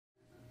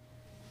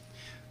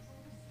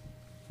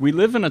We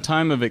live in a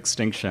time of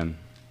extinction.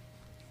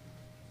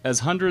 As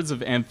hundreds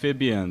of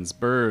amphibians,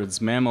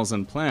 birds, mammals,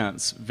 and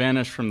plants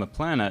vanish from the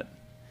planet,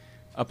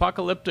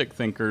 apocalyptic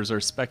thinkers are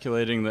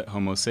speculating that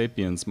Homo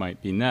sapiens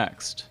might be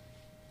next.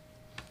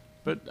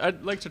 But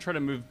I'd like to try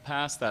to move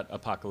past that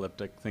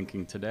apocalyptic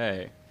thinking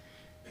today,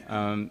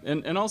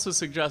 and also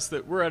suggest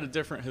that we're at a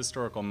different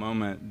historical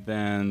moment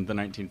than the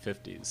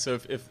 1950s. So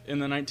if in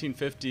the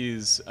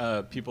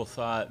 1950s people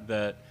thought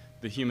that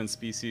the human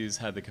species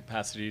had the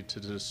capacity to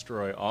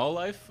destroy all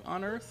life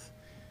on Earth,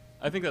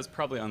 I think that's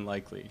probably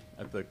unlikely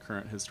at the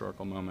current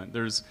historical moment.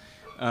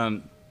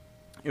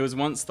 It was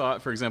once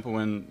thought, for example,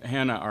 when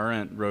Hannah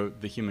Arendt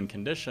wrote The Human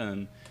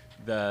Condition,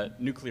 that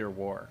nuclear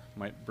war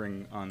might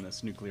bring on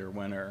this nuclear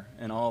winter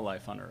and all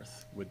life on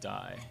Earth would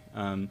die.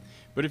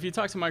 But if you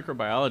talk to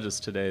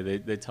microbiologists today,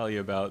 they tell you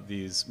about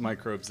these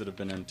microbes that have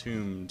been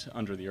entombed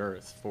under the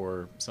Earth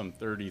for some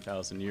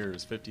 30,000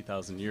 years,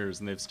 50,000 years,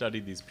 and they've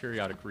studied these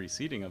periodic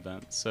reseeding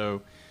events.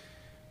 So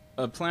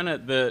a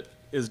planet that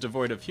is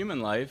devoid of human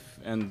life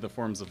and the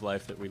forms of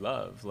life that we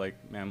love, like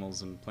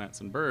mammals and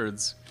plants and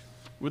birds,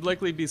 would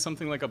likely be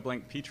something like a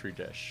blank petri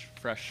dish,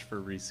 fresh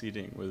for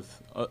reseeding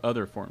with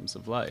other forms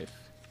of life.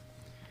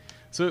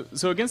 So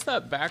against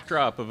that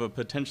backdrop of a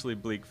potentially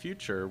bleak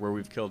future where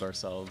we've killed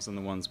ourselves and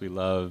the ones we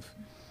love,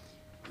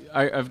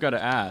 I've got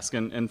to ask,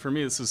 and for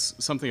me this is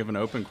something of an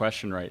open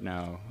question right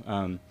now,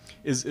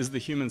 is the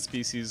human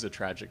species a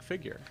tragic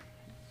figure?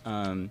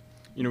 You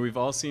know, we've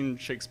all seen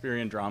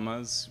Shakespearean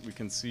dramas. We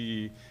can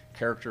see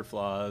character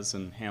flaws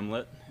in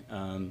Hamlet.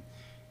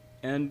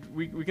 And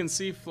we can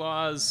see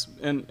flaws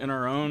in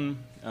our own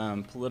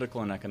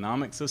political and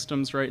economic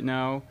systems right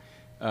now.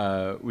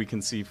 We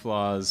can see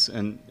flaws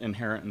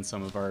inherent in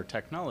some of our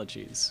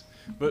technologies.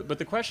 But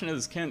the question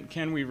is,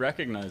 can we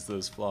recognize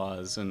those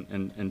flaws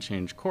and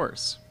change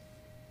course?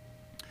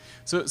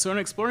 So in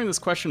exploring this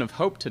question of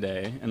hope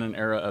today in an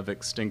era of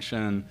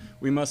extinction,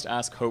 we must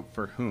ask hope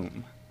for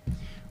whom?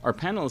 Our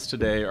panelists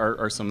today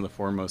are some of the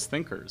foremost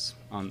thinkers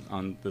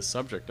on this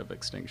subject of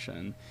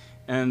extinction.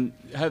 And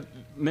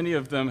many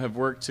of them have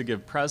worked to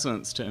give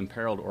presence to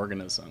imperiled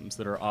organisms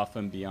that are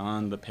often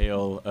beyond the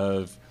pale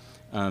of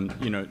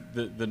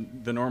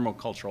the normal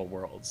cultural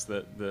worlds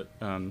that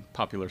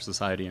popular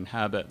society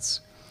inhabits.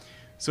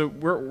 So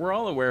we're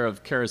all aware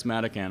of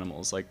charismatic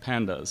animals like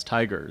pandas,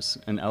 tigers,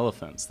 and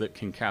elephants that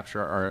can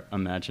capture our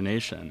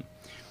imagination.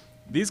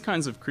 These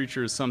kinds of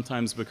creatures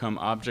sometimes become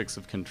objects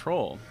of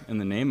control in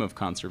the name of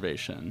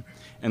conservation,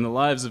 and the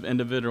lives of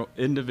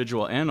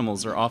individual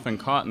animals are often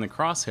caught in the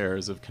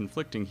crosshairs of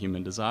conflicting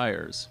human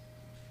desires.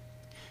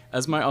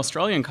 As my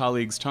Australian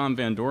colleagues Tom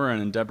Van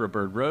Doren and Deborah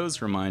Bird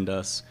Rose remind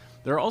us,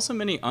 there are also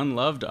many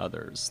unloved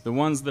others, the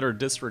ones that are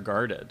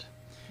disregarded,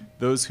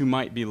 those who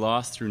might be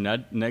lost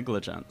through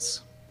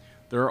negligence.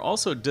 There are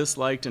also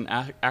disliked and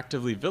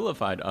actively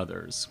vilified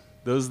others,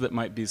 those that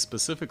might be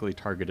specifically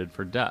targeted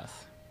for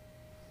death.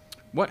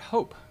 What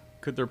hope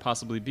could there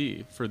possibly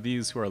be for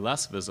these who are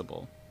less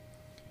visible,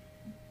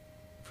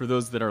 for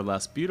those that are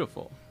less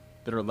beautiful,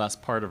 that are less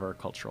part of our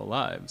cultural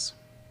lives?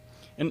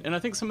 And I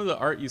think some of the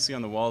art you see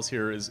on the walls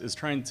here is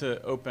trying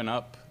to open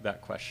up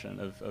that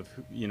question of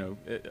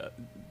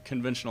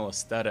conventional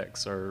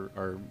aesthetics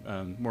are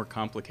more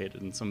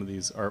complicated in some of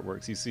these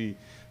artworks. You see,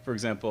 for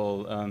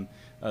example,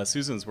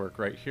 Susan's work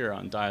right here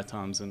on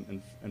diatoms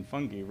and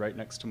fungi right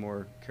next to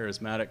more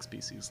charismatic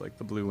species like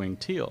the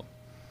blue-winged teal.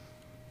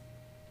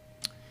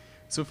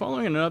 So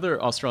following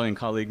another Australian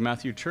colleague,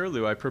 Matthew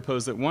Churlew, I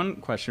propose that one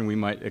question we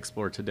might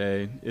explore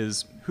today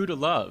is who to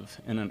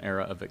love in an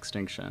era of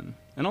extinction,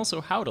 and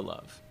also how to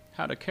love,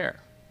 how to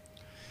care.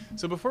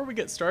 So before we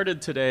get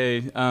started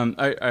today,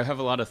 I have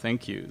a lot of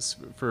thank yous.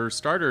 For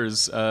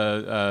starters,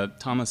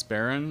 Thomas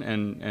Barron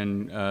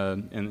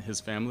and his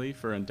family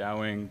for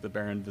endowing the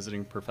Barron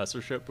Visiting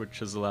Professorship, which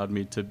has allowed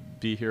me to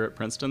be here at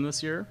Princeton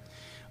this year.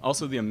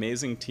 Also the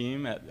amazing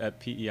team at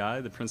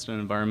PEI, the Princeton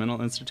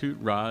Environmental Institute,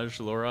 Raj,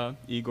 Laura,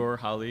 Igor,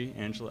 Holly,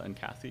 Angela, and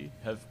Kathy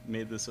have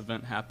made this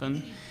event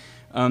happen.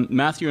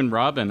 Matthew and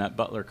Robin at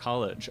Butler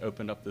College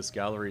opened up this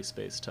gallery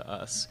space to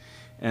us.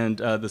 And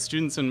the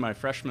students in my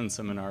freshman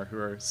seminar who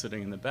are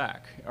sitting in the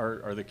back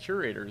are the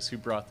curators who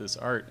brought this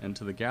art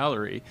into the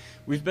gallery.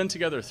 We've been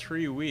together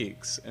 3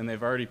 weeks, and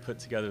they've already put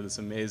together this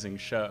amazing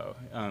show.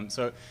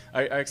 So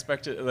I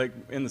expected, like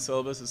in the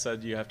syllabus, it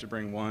said you have to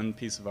bring one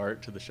piece of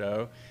art to the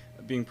show.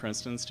 Being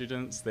Princeton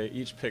students, they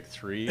each pick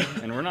 3,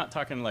 and we're not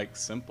talking like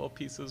simple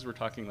pieces, we're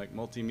talking like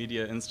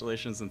multimedia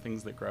installations and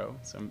things that grow.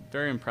 So I'm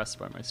very impressed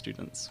by my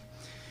students.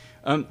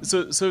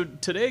 So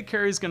today,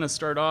 Carrie's going to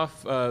start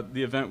off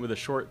the event with a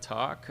short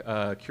talk,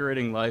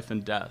 Curating Life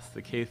and Death,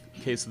 the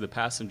case of the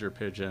passenger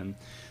pigeon.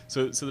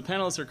 So the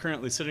panelists are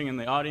currently sitting in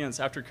the audience.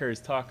 After Carrie's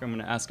talk, I'm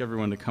going to ask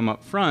everyone to come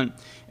up front.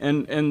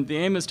 And the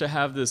aim is to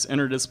have this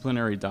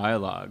interdisciplinary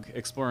dialogue,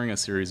 exploring a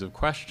series of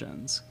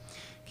questions.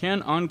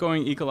 Can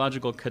ongoing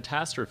ecological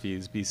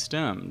catastrophes be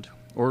stemmed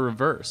or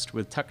reversed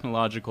with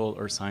technological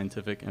or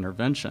scientific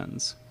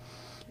interventions?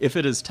 If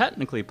it is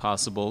technically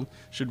possible,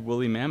 should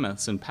woolly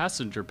mammoths and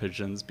passenger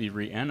pigeons be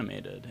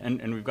reanimated?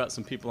 And we've got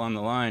some people on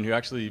the line who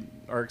actually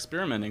are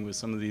experimenting with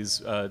some of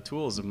these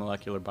tools of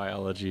molecular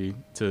biology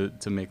to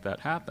make that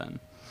happen.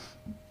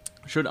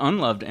 Should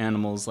unloved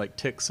animals like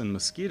ticks and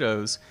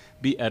mosquitoes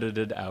be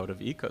edited out of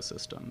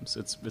ecosystems?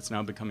 It's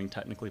now becoming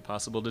technically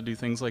possible to do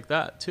things like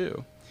that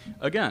too.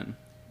 Again,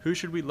 who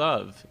should we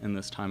love in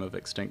this time of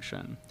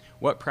extinction?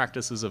 What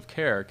practices of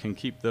care can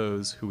keep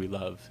those who we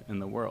love in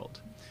the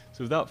world?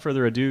 So without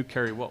further ado,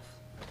 Carrie Wolf.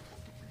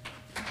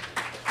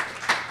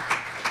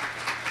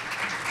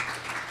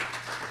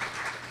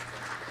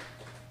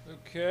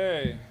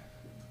 Okay.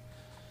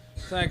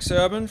 Thanks,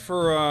 Eben,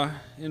 for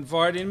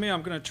inviting me.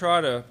 I'm going to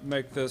try to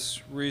make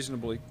this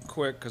reasonably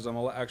quick because I'm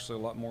actually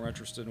a lot more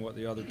interested in what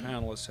the other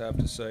panelists have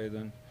to say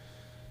than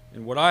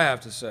in what I have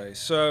to say.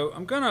 So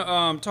I'm going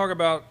to talk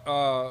about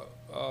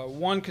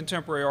one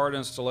contemporary art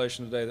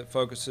installation today that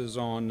focuses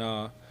on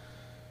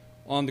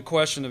the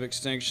question of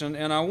extinction,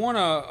 and I want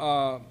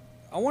to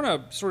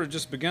sort of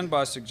just begin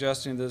by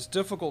suggesting that it's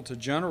difficult to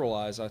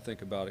generalize, I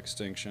think, about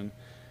extinction.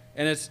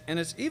 And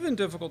it's even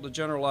difficult to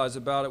generalize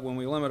about it when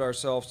we limit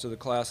ourselves to the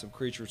class of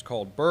creatures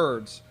called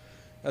birds,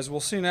 as we'll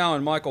see now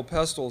in Michael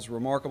Pestel's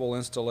remarkable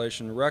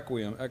installation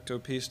Requiem,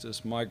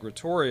 Ectopistis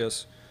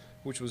Migratorius,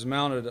 which was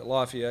mounted at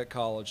Lafayette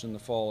College in the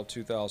fall of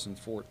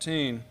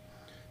 2014,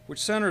 which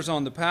centers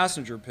on the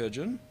passenger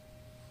pigeon,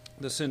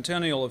 the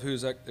centennial of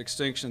whose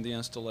extinction the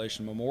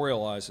installation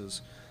memorializes,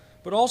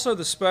 but also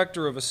the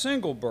specter of a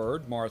single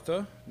bird,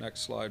 Martha, next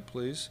slide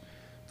please,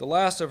 the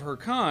last of her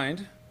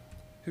kind,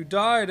 who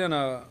died in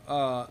a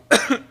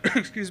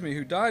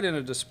who died in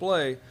a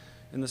display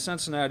in the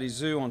Cincinnati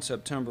Zoo on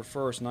September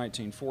 1st,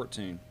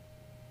 1914.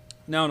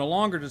 Now, in a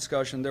longer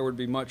discussion, there would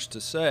be much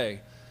to say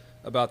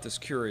about this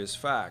curious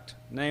fact,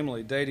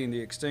 namely dating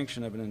the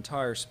extinction of an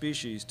entire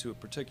species to a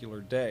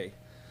particular day.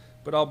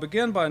 But I'll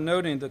begin by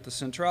noting that the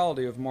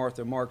centrality of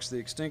Martha marks the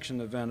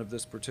extinction event of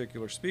this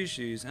particular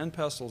species and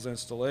Pestel's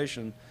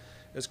installation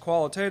as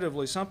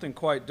qualitatively something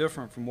quite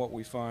different from what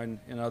we find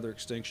in other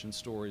extinction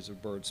stories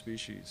of bird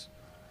species.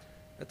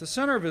 At the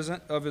center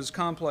of his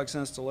complex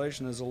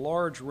installation is a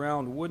large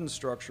round wooden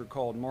structure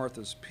called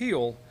Martha's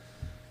Peel,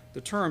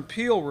 the term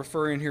peel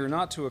referring here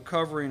not to a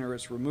covering or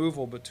its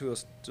removal, but to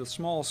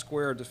small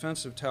square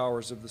defensive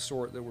towers of the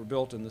sort that were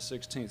built in the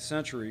 16th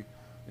century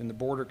in the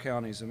border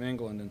counties of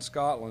England and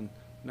Scotland.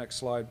 Next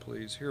slide,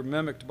 please. Here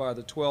mimicked by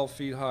the 12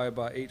 feet high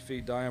by 8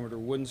 feet diameter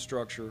wooden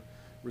structure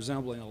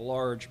resembling a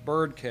large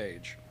bird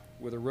cage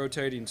with a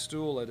rotating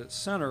stool at its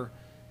center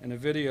and a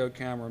video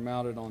camera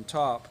mounted on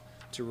top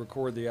to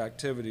record the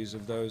activities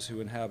of those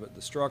who inhabit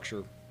the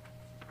structure.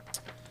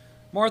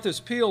 Martha's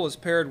Peel is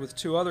paired with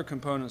two other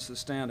components that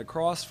stand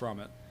across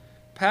from it.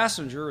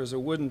 Passenger is a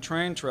wooden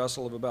train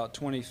trestle of about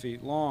 20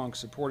 feet long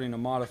supporting a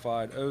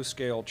modified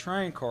O-scale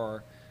train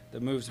car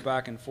that moves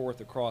back and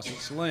forth across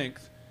its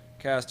length,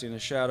 casting a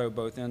shadow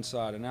both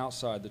inside and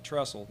outside the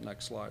trestle.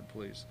 Next slide,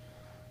 please.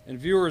 And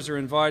viewers are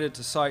invited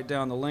to sight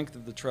down the length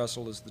of the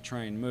trestle as the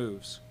train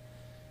moves.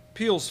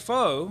 Peel's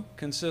foe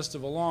consists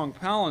of a long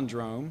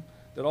palindrome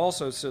that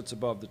also sits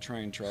above the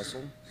train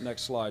trestle.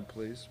 Next slide,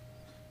 please.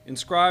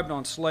 Inscribed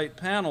on slate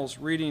panels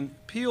reading,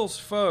 Peel's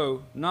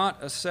foe,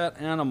 not a set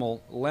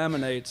animal,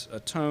 laminates a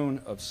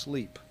tone of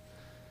sleep.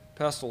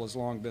 Pestel has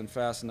long been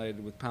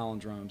fascinated with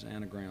palindromes,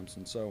 anagrams,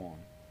 and so on.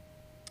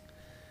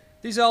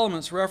 These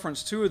elements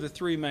reference two of the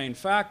three main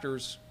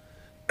factors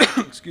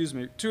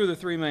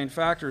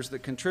that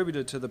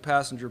contributed to the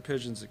passenger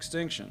pigeon's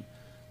extinction,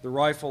 the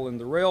rifle and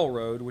the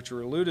railroad, which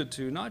are alluded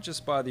to not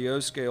just by the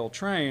O-scale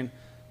train,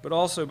 but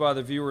also by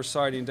the viewer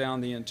sighting down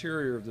the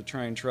interior of the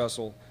train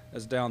trestle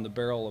as down the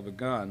barrel of a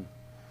gun.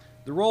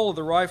 The role of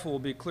the rifle will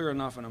be clear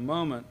enough in a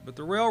moment, but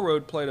the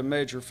railroad played a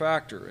major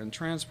factor in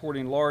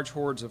transporting large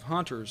hordes of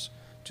hunters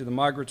to the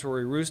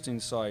migratory roosting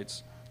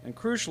sites, and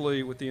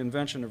crucially with the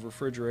invention of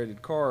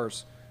refrigerated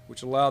cars,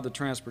 which allowed the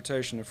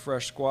transportation of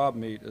fresh squab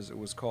meat, as it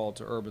was called,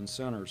 to urban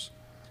centers.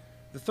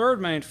 The third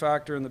main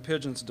factor in the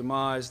pigeon's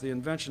demise, the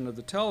invention of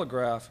the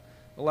telegraph,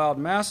 allowed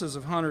masses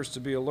of hunters to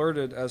be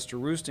alerted as to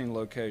roosting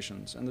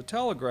locations, and the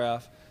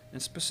telegraph,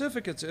 and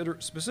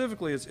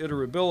specifically its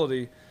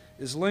iterability,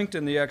 is linked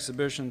in the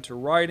exhibition to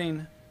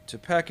writing, to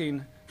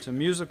pecking, to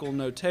musical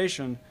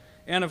notation,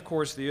 and of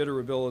course the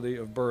iterability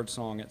of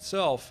birdsong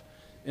itself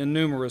in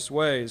numerous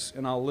ways,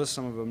 and I'll list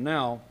some of them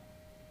now.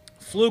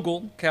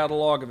 Flugel,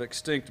 Catalog of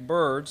Extinct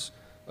Birds,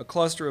 a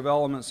cluster of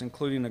elements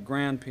including a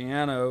grand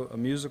piano, a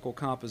musical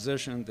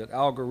composition that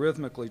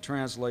algorithmically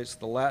translates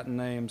the Latin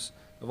names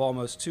of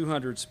almost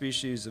 200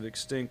 species of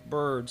extinct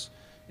birds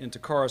into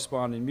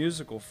corresponding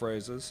musical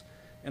phrases,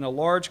 and a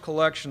large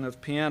collection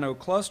of piano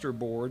cluster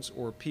boards,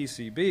 or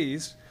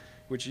PCBs,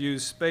 which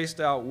use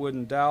spaced-out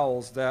wooden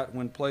dowels that,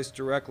 when placed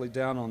directly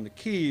down on the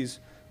keys,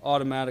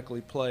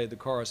 automatically play the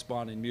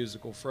corresponding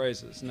musical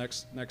phrases.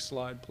 Next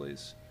slide,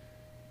 please.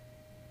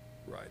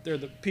 Right, there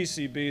the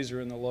PCBs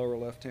are in the lower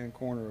left-hand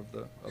corner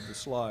of the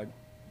slide.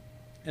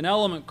 An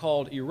element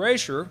called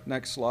erasure,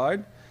 next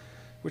slide,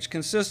 which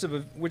consists of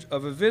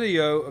a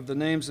video of the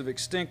names of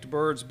extinct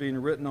birds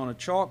being written on a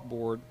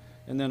chalkboard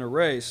and then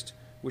erased,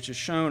 which is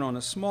shown on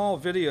a small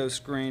video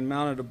screen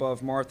mounted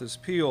above Martha's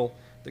peel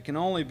that can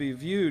only be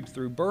viewed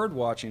through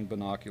bird-watching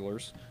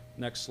binoculars.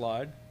 Next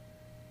slide.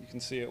 You can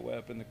see it way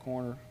up in the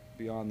corner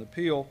beyond the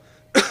peel.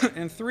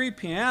 And 3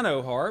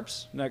 piano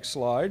harps, next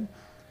slide,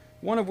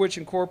 one of which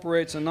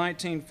incorporates a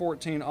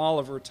 1914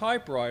 Oliver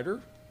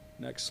typewriter.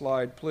 Next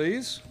slide,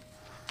 please.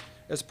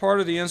 As part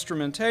of the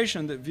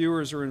instrumentation that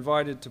viewers are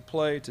invited to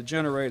play to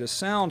generate a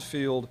sound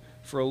field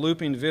for a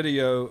looping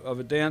video of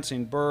a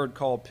dancing bird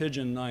called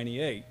Pigeon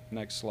 98.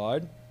 Next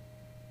slide.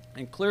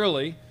 And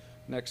clearly,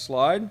 next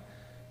slide,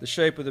 the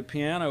shape of the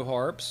piano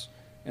harps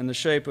and the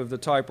shape of the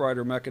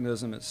typewriter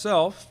mechanism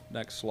itself,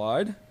 next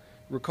slide,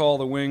 recall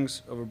the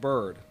wings of a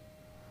bird.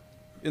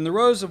 In the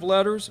rows of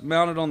letters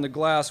mounted on the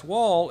glass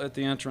wall at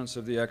the entrance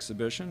of the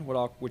exhibition,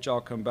 which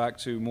I'll come back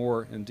to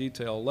more in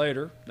detail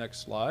later, next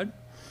slide.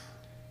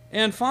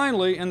 And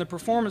finally, in the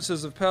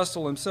performances of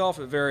Pestle himself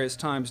at various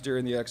times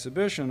during the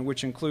exhibition,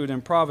 which include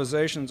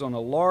improvisations on a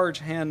large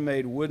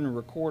handmade wooden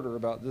recorder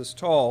about this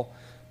tall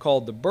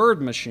called the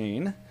Bird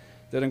Machine,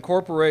 that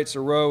incorporates a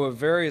row of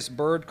various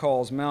bird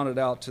calls mounted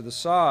out to the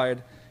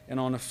side, and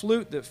on a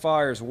flute that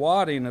fires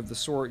wadding of the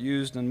sort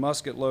used in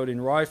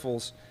musket-loading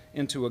rifles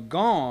into a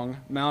gong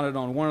mounted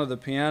on one of the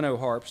piano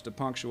harps to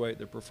punctuate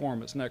the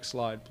performance. Next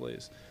slide,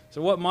 please.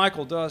 So what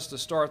Michael does to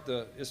start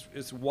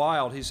it's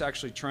wild. He's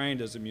actually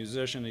trained as a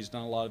musician. He's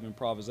done a lot of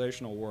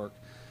improvisational work.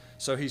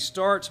 So he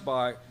starts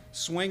by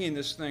swinging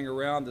this thing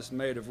around that's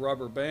made of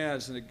rubber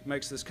bands, and it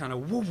makes this kind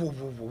of woo, woo,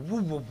 woo,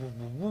 woo, woo, woo,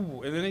 woo,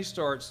 woo. And then he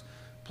starts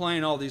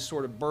playing all these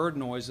sort of bird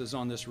noises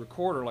on this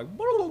recorder, like,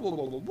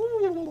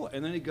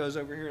 and then he goes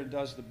over here and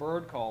does the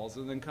bird calls,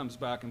 and then comes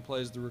back and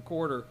plays the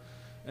recorder.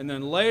 And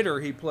then later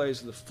he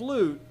plays the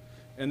flute,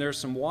 and there's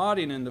some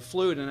wadding in the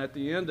flute, and at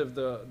the end of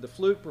the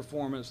flute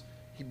performance,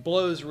 he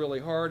blows really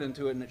hard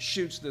into it, and it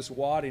shoots this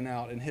wadding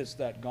out and hits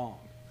that gong.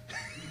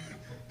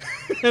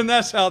 And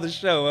that's how the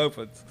show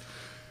opens.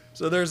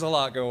 So there's a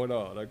lot going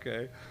on,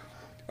 okay?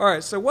 All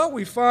right, so what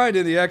we find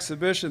in the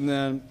exhibition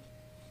then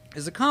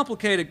is a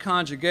complicated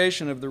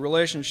conjugation of the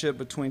relationship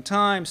between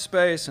time,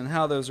 space, and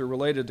how those are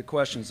related to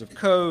questions of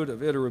code, of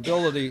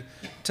iterability,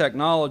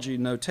 technology,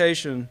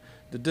 notation,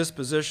 the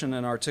disposition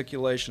and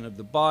articulation of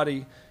the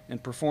body,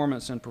 and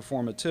performance and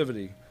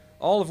performativity,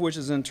 all of which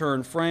is in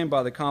turn framed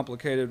by the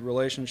complicated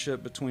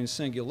relationship between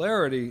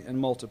singularity and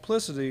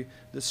multiplicity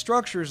that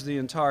structures the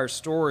entire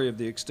story of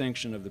the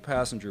extinction of the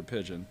passenger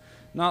pigeon,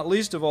 not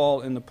least of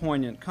all in the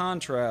poignant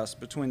contrast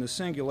between the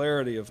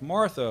singularity of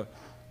Martha,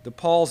 the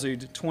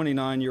palsied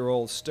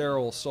 29-year-old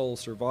sterile sole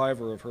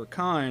survivor of her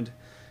kind,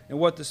 and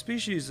what the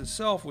species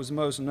itself was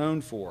most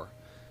known for.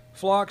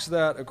 Flocks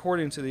that,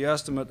 according to the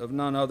estimate of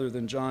none other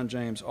than John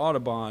James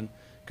Audubon,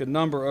 could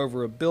number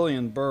over 1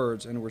 billion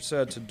birds and were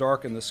said to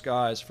darken the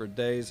skies for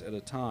days at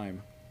a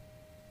time.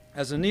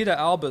 As Anita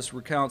Albus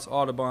recounts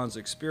Audubon's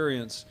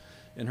experience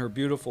in her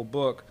beautiful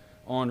book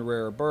On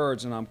Rare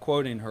Birds, and I'm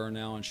quoting her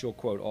now, and she'll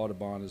quote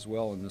Audubon as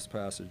well in this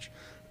passage,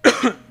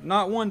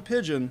 not one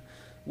pigeon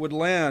would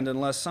land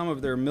unless some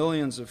of their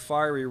millions of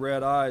fiery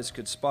red eyes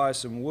could spy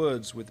some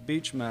woods with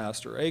beech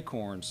mast or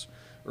acorns,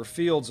 or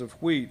fields of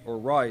wheat or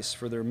rice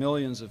for their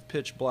millions of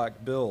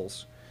pitch-black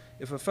bills.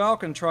 If a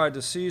falcon tried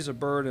to seize a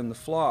bird in the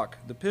flock,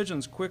 the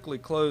pigeons quickly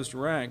closed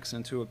ranks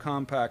into a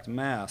compact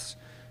mass,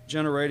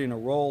 generating a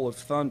roll of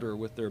thunder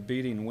with their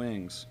beating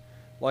wings.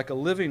 Like a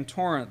living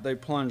torrent, they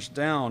plunged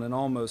down in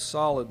almost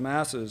solid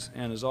masses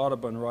and, as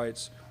Audubon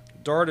writes,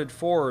 darted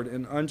forward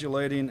in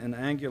undulating and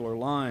angular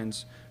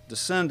lines,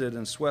 descended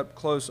and swept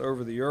close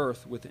over the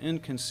earth with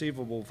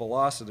inconceivable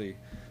velocity,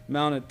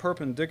 mounted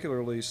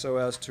perpendicularly so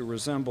as to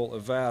resemble a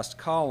vast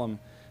column,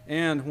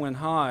 and, when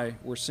high,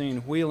 were seen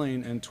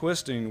wheeling and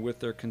twisting with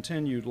their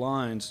continued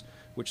lines,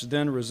 which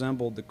then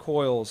resembled the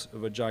coils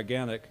of a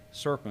gigantic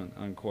serpent,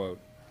 unquote.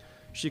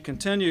 She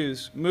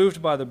continues,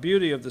 moved by the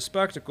beauty of the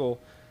spectacle,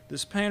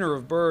 this painter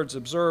of birds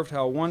observed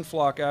how one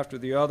flock after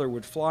the other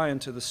would fly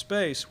into the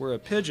space where a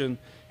pigeon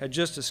had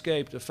just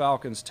escaped a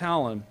falcon's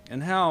talon,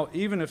 and how,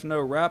 even if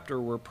no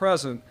raptor were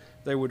present,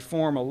 they would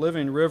form a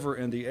living river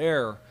in the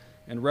air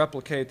and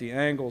replicate the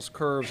angles,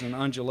 curves, and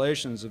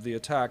undulations of the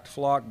attacked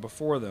flock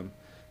before them.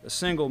 A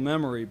single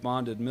memory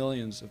bonded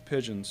millions of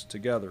pigeons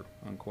together,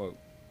 unquote.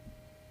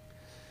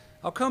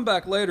 I'll come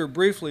back later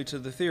briefly to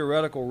the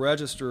theoretical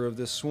register of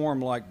this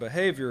swarm-like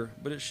behavior,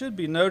 but it should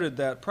be noted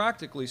that,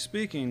 practically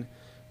speaking,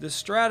 this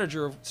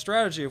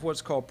strategy of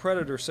what's called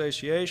predator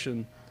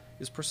satiation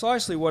is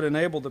precisely what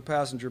enabled the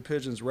passenger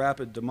pigeon's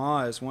rapid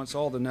demise once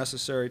all the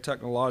necessary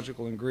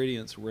technological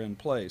ingredients were in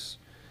place.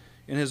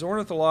 In his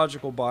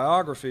ornithological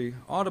biography,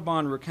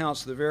 Audubon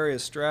recounts the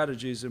various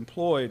strategies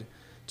employed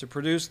to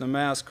produce the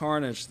mass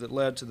carnage that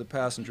led to the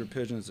passenger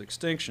pigeon's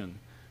extinction.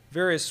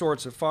 Various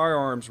sorts of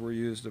firearms were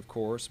used, of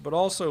course, but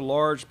also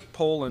large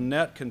pole and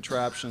net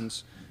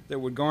contraptions that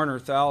would garner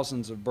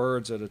thousands of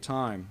birds at a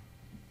time.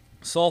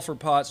 Sulfur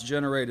pots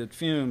generated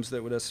fumes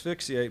that would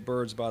asphyxiate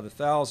birds by the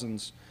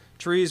thousands,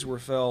 Trees were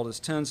felled as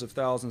tens of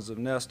thousands of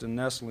nests and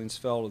nestlings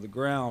fell to the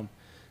ground,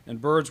 and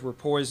birds were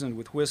poisoned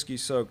with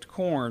whiskey-soaked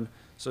corn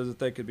so that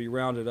they could be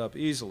rounded up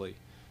easily,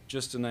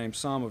 just to name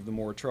some of the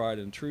more tried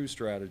and true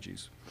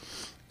strategies.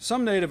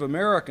 Some Native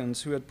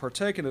Americans who had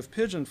partaken of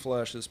pigeon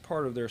flesh as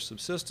part of their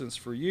subsistence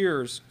for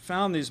years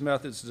found these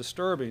methods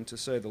disturbing, to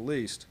say the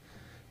least.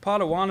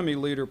 Potawatomi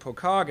leader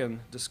Pokagon,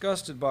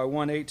 disgusted by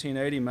one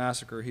 1880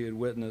 massacre he had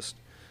witnessed,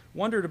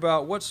 wondered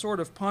about what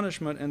sort of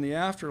punishment in the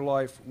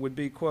afterlife would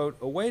be, quote,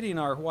 awaiting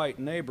our white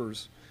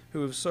neighbors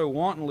who have so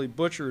wantonly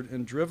butchered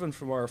and driven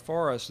from our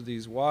forests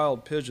these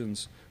wild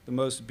pigeons, the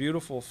most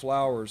beautiful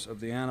flowers of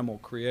the animal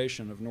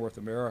creation of North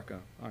America,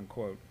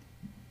 unquote.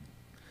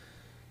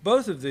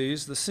 Both of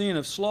these, the scene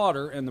of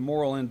slaughter and the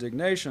moral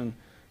indignation,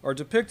 are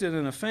depicted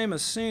in a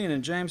famous scene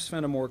in James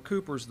Fenimore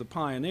Cooper's The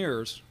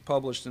Pioneers,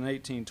 published in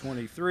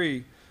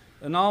 1823,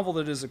 a novel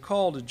that is a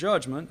call to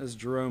judgment, as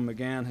Jerome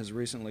McGann has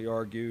recently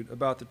argued,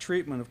 about the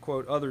treatment of,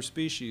 quote, other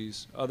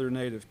species, other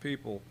native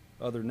people,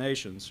 other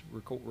nations,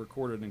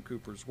 recorded in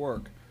Cooper's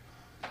work.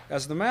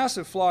 As the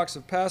massive flocks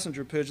of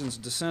passenger pigeons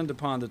descend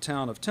upon the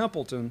town of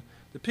Templeton,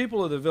 the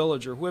people of the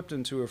village are whipped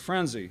into a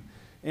frenzy,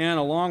 and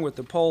along with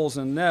the poles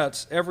and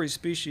nets, every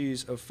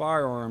species of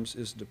firearms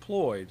is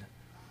deployed.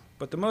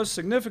 But the most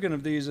significant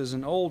of these is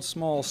an old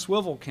small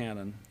swivel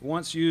cannon,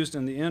 once used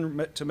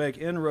to make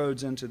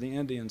inroads into the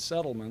Indian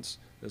settlements,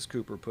 as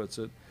Cooper puts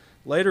it,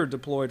 later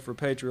deployed for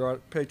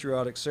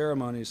patriotic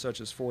ceremonies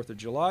such as 4th of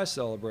July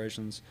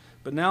celebrations,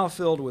 but now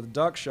filled with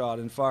duck shot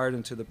and fired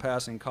into the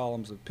passing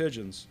columns of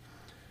pigeons.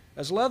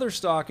 As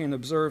Leatherstocking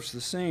observes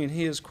the scene,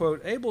 he is,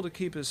 quote, able to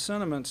keep his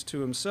sentiments to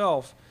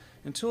himself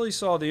until he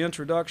saw the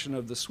introduction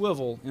of the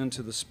swivel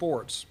into the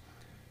sports.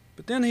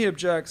 But then he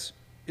objects,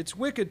 it's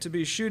wicked to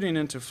be shooting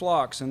into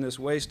flocks in this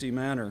wasty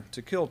manner,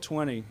 to kill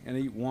 20 and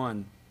eat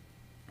one.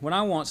 When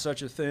I want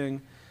such a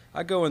thing,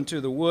 I go into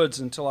the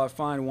woods until I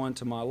find one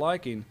to my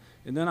liking,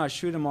 and then I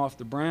shoot him off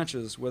the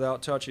branches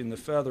without touching the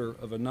feather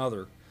of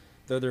another,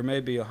 though there may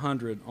be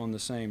 100 on the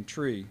same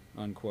tree,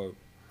 unquote.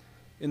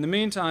 In the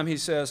meantime, he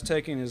says,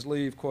 taking his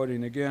leave,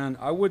 quoting again,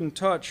 I wouldn't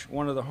touch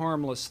one of the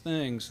harmless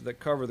things that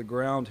cover the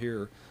ground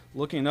here,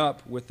 looking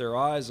up with their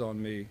eyes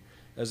on me,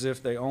 as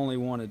if they only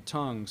wanted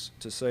tongues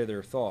to say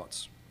their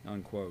thoughts,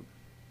 unquote.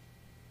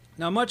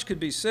 Now, much could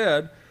be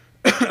said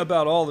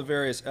about all the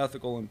various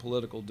ethical and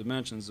political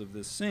dimensions of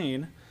this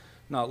scene,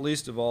 not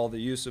least of all the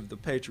use of the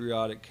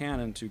patriotic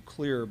cannon to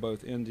clear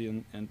both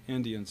Indians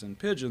and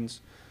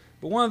pigeons.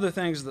 But one of the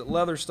things that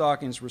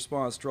Leatherstocking's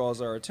response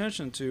draws our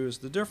attention to is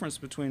the difference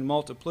between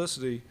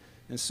multiplicity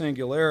and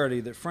singularity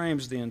that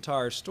frames the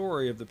entire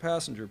story of the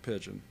passenger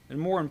pigeon, and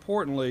more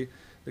importantly,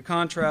 the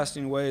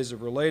contrasting ways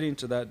of relating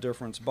to that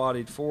difference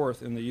bodied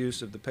forth in the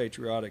use of the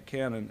patriotic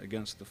cannon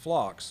against the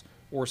flocks,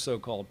 or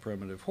so-called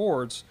primitive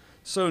hordes,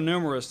 so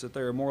numerous that they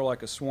are more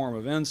like a swarm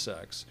of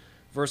insects,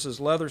 versus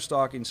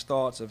Leatherstocking's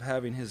thoughts of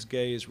having his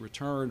gaze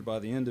returned by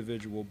the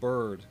individual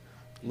bird,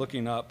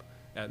 looking up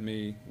at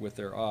me with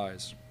their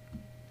eyes.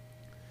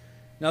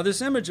 Now,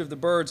 this image of the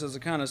birds as a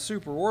kind of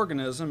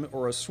superorganism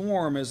or a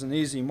swarm is an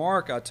easy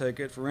mark, I take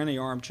it, for any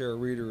armchair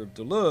reader of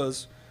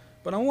Deleuze,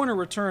 but I want to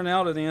return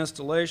now to the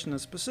installation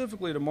and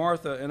specifically to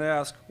Martha and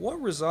ask,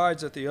 what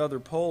resides at the other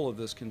pole of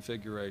this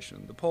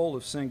configuration, the pole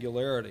of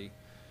singularity?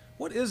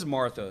 What is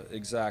Martha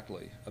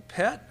exactly? A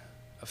pet?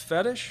 A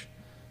fetish?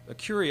 A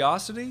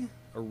curiosity?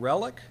 A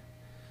relic?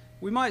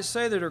 We might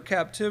say that her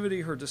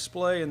captivity, her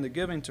display, and the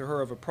giving to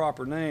her of a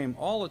proper name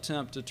all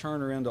attempt to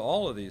turn her into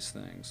all of these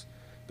things.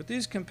 But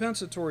these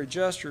compensatory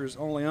gestures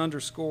only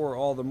underscore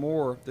all the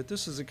more that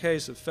this is a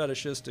case of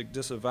fetishistic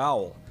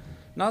disavowal,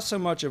 not so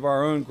much of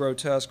our own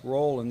grotesque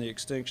role in the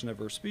extinction of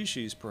her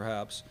species,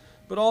 perhaps,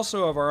 but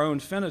also of our own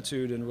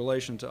finitude in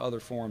relation to other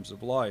forms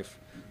of life,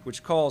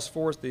 which calls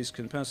forth these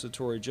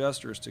compensatory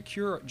gestures to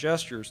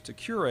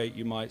curate,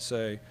 you might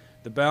say,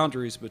 the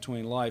boundaries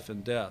between life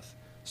and death,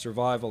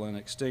 survival and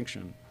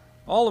extinction,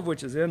 all of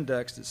which is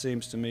indexed, it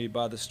seems to me,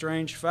 by the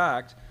strange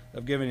fact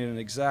of giving it an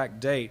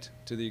exact date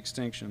to the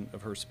extinction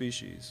of her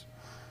species.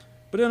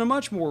 But in a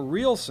much more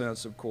real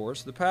sense, of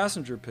course, the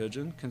passenger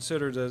pigeon,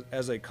 considered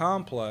as a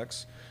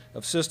complex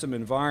of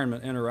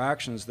system-environment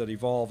interactions that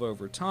evolve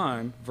over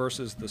time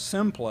versus the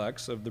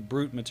simplex of the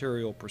brute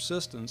material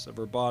persistence of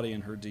her body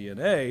and her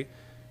DNA,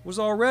 was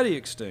already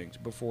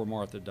extinct before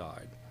Martha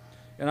died.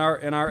 And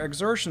our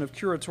exertion of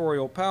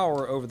curatorial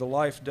power over the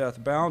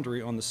life-death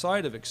boundary on the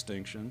site of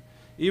extinction,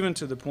 even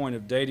to the point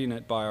of dating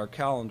it by our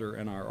calendar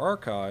and our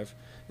archive,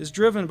 is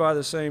driven by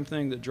the same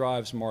thing that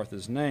drives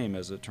Martha's name,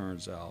 as it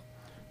turns out.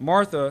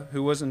 Martha,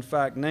 who was in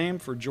fact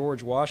named for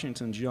George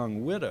Washington's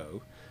young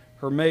widow,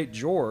 her mate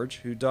George,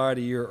 who died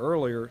a year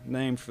earlier,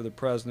 named for the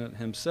president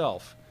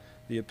himself,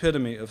 the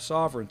epitome of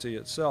sovereignty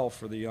itself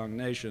for the young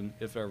nation,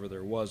 if ever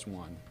there was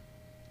one.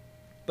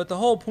 But the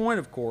whole point,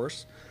 of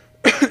course,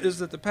 is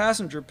that the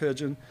passenger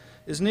pigeon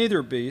is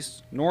neither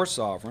beast nor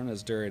sovereign,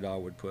 as Derrida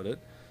would put it,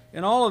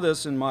 and all of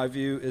this, in my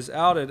view, is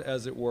outed,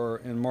 as it were,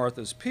 in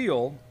Martha's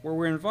Peel, where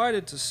we're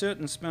invited to sit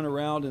and spin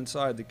around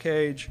inside the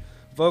cage,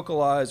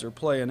 vocalize or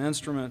play an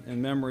instrument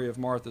in memory of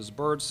Martha's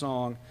bird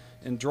song,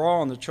 and draw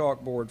on the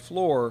chalkboard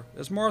floor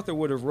as Martha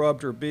would have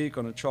rubbed her beak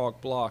on a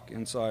chalk block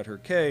inside her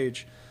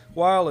cage,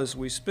 while as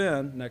we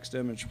spin, next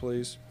image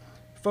please,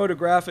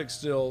 photographic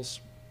stills,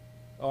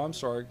 oh I'm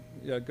sorry,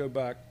 yeah, go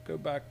back,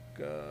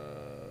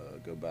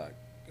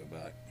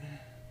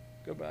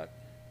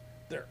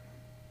 there.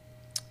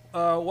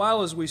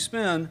 While as we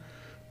spin,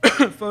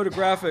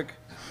 photographic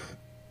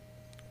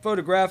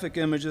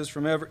images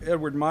from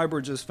Edward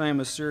Muybridge's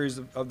famous series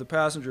of the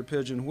passenger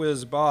pigeon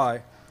whiz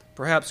by,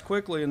 perhaps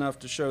quickly enough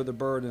to show the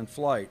bird in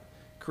flight,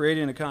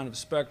 creating a kind of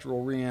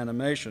spectral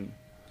reanimation.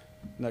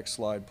 Next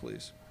slide,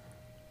 please.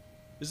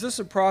 Is this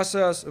a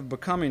process of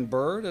becoming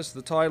bird, as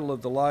the title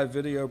of the live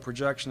video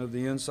projection of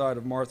the inside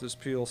of Martha's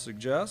Peel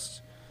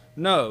suggests?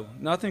 No,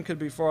 nothing could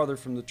be farther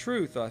from the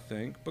truth, I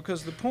think,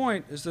 because the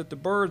point is that the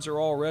birds are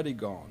already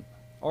gone,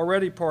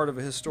 already part of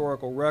a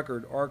historical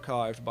record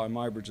archived by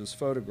Muybridge's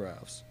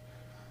photographs.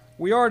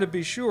 We are, to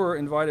be sure,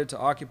 invited to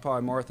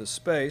occupy Martha's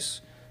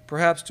space,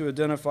 perhaps to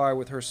identify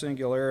with her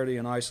singularity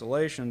and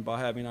isolation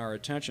by having our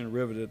attention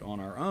riveted on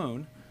our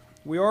own.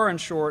 We are, in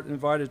short,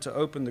 invited to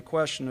open the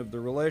question of the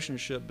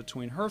relationship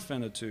between her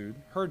finitude,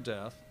 her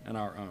death, and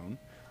our own.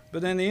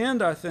 But in the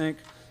end, I think,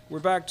 we're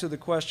back to the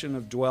question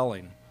of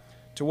dwelling,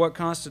 to what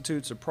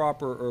constitutes a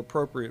proper or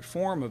appropriate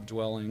form of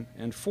dwelling,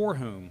 and for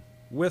whom,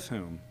 with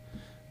whom.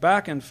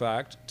 Back, in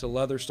fact, to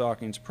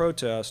Leatherstocking's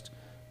protest,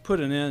 put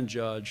an end,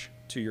 Judge,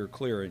 to your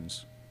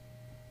clearings.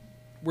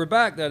 We're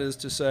back, that is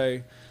to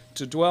say,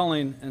 to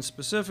dwelling, and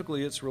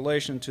specifically its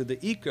relation to the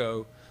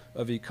eco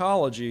of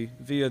ecology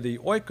via the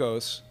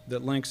oikos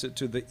that links it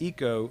to the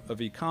eco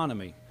of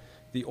economy.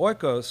 The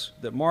oikos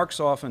that marks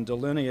off and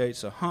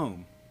delineates a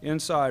home,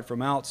 inside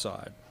from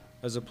outside,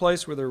 as a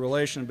place where the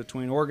relation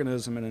between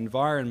organism and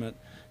environment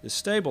is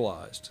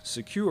stabilized,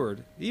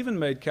 secured, even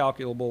made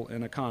calculable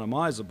and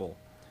economizable.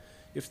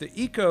 If the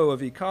eco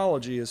of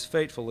ecology is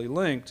fatefully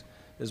linked,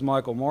 as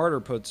Michael Martyr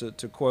puts it,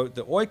 to quote,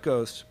 the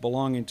oikos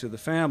belonging to the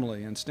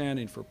family and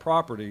standing for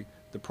property,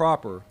 the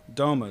proper,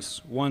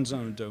 domus, one's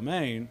own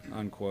domain,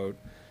 unquote,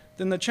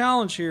 then the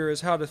challenge here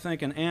is how to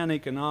think an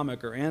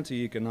aneconomic or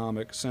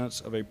anti-economic sense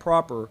of a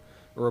proper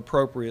or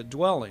appropriate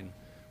dwelling,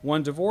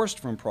 one divorced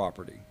from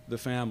property, the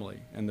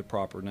family, and the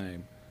proper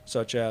name,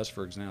 such as,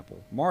 for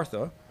example,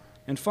 Martha,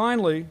 and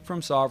finally,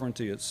 from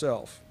sovereignty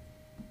itself.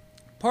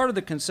 Part of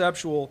the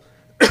conceptual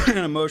and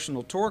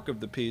emotional torque of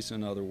the piece,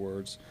 in other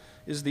words,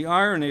 is the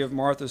irony of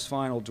Martha's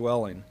final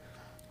dwelling,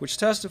 which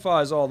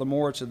testifies all the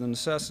more to the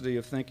necessity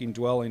of thinking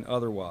dwelling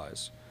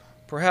otherwise,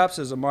 perhaps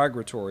as a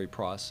migratory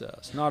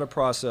process, not a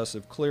process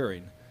of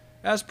clearing,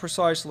 as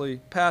precisely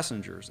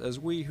passengers, as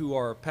we who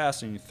are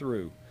passing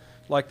through,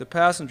 like the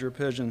passenger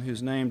pigeon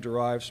whose name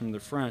derives from the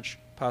French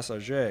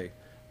passager,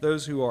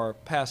 those who are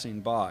passing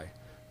by,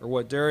 or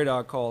what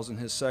Derrida calls in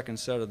his second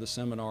set of the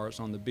seminars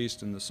on the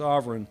beast and the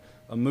sovereign,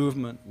 a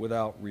movement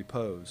without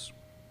repose.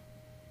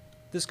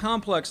 This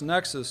complex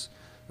nexus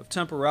of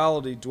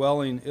temporality,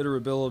 dwelling,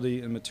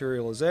 iterability, and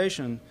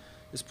materialization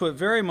is put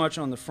very much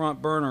on the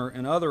front burner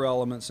in other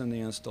elements in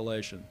the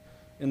installation.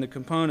 In the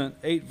component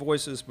 8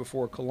 Voices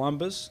Before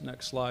Columbus,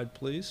 next slide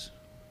please,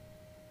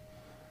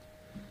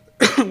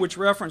 which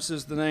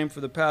references the name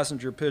for the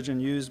passenger pigeon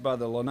used by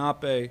the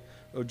Lenape,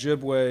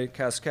 Ojibwe,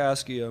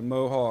 Kaskaskia,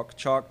 Mohawk,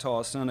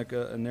 Choctaw,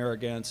 Seneca, and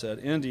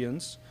Narragansett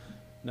Indians.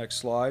 Next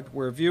slide,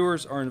 where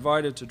viewers are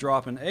invited to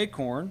drop an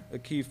acorn, a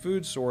key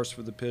food source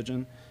for the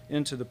pigeon,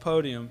 into the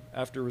podium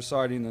after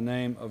reciting the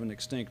name of an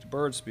extinct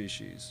bird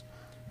species,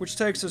 which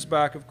takes us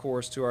back, of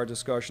course, to our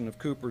discussion of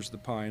Cooper's The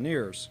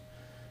Pioneers.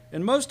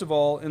 And most of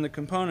all, in the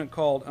component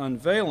called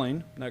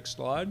Unveiling, next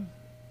slide,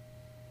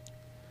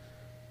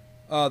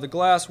 the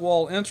glass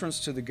wall entrance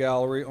to the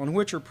gallery, on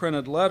which are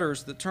printed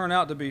letters that turn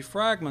out to be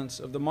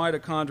fragments of the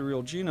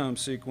mitochondrial genome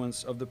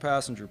sequence of the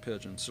passenger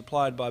pigeon,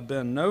 supplied by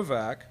Ben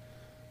Novak,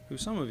 who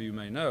some of you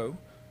may know,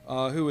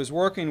 who is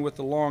working with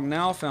the Long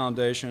Now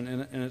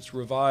Foundation in its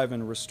Revive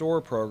and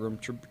Restore program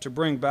to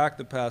bring back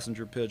the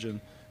passenger pigeon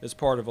as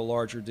part of a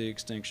larger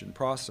de-extinction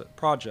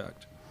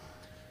project.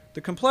 The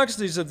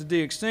complexities of the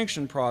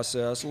de-extinction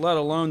process, let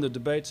alone the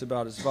debates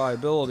about its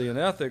viability and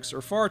ethics,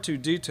 are far too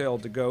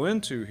detailed to go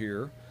into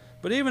here,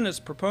 but even its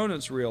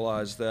proponents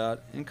realize that,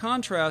 in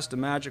contrast to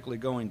magically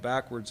going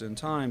backwards in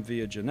time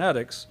via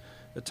genetics,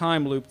 a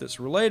time loop that's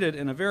related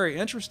in a very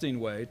interesting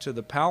way to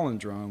the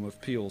palindrome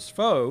of Peele's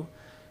foe,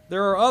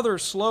 there are other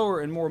slower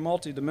and more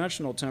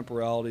multidimensional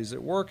temporalities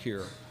at work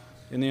here,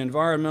 in the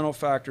environmental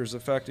factors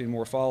affecting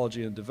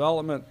morphology and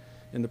development,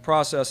 in the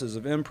processes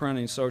of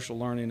imprinting, social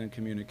learning, and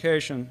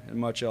communication, and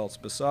much else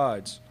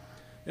besides.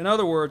 In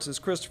other words, as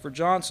Christopher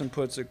Johnson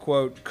puts it,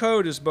 quote,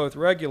 code is both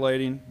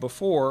regulating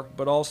before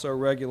but also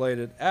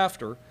regulated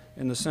after,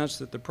 in the sense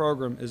that the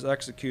program is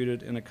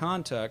executed in a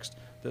context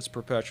that's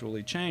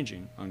perpetually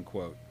changing,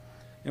 unquote.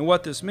 And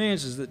what this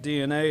means is that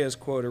DNA is,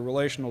 quote, a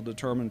relational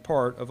determined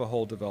part of a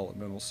whole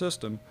developmental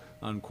system,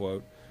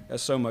 unquote,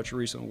 as so much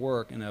recent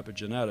work in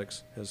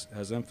epigenetics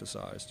has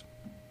emphasized.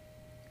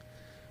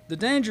 The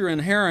danger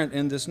inherent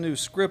in this new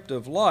script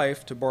of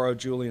life, to borrow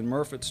Julian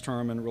Murfitt's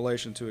term in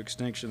relation to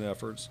extinction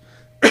efforts,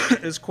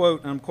 is,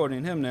 quote, I'm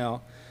quoting him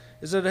now,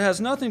 is that it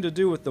has nothing to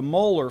do with the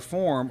molar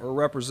form or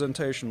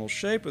representational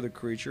shape of the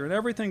creature and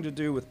everything to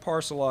do with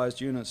parcelized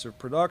units of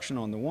production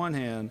on the one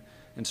hand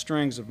and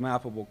strings of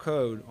mappable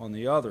code on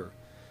the other.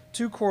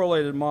 Two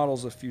correlated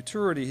models of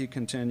futurity, he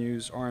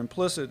continues, are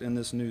implicit in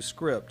this new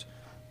script.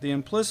 The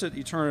implicit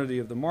eternity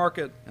of the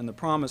market and the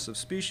promise of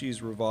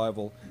species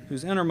revival,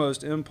 whose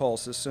innermost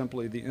impulse is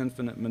simply the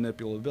infinite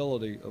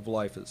manipulability of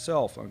life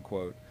itself,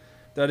 unquote.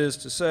 That is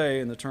to say,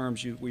 in the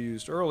terms we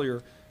used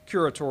earlier,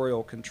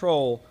 curatorial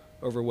control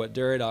over what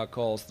Derrida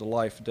calls the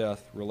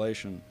life-death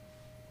relation.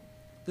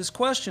 This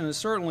question is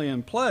certainly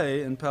in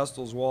play in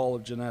Pestel's wall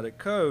of genetic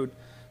code,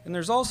 and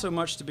there's also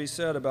much to be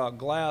said about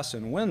glass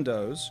and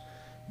windows,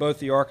 both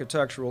the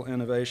architectural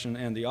innovation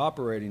and the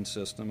operating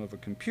system of a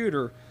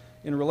computer,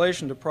 in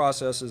relation to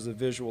processes of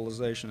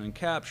visualization and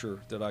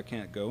capture that I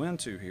can't go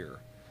into here.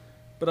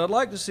 But I'd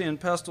like to see in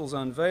Pestel's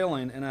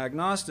unveiling an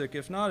agnostic,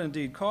 if not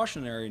indeed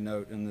cautionary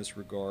note in this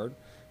regard,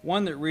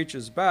 one that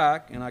reaches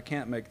back, and I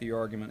can't make the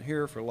argument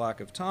here for lack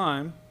of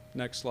time,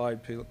 next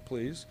slide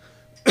please,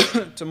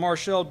 to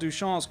Marcel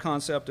Duchamp's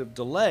concept of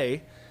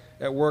delay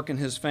at work in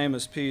his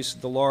famous piece,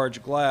 The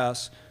Large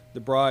Glass,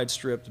 The Bride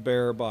Stripped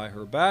Bare by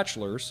Her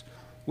Bachelors,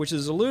 which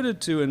is alluded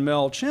to in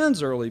Mel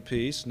Chin's early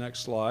piece, next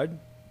slide,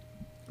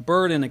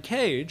 Bird in a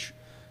Cage,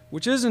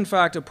 which is in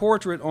fact a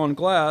portrait on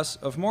glass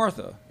of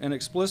Martha and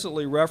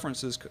explicitly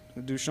references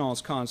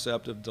Duchamp's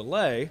concept of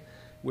delay,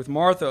 with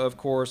Martha, of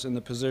course, in the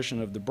position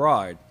of the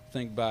bride.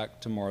 Think back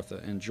to Martha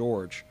and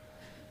George.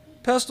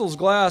 Pestel's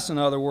glass, in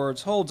other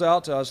words, holds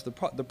out to us the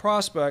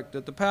prospect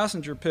that the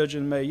passenger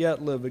pigeon may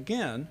yet live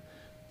again,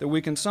 that we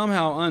can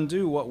somehow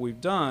undo what we've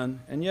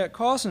done, and yet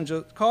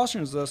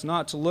cautions us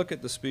not to look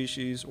at the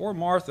species or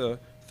Martha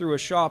through a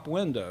shop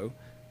window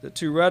that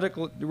too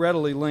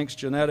readily links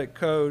genetic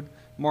code,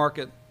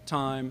 market,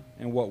 time,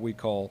 and what we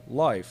call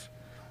life.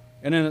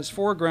 And in its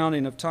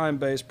foregrounding of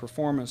time-based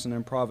performance and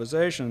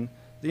improvisation,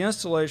 the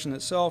installation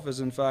itself is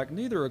in fact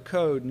neither a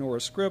code nor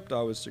a script,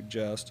 I would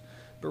suggest,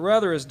 but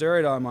rather, as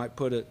Derrida might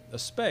put it, a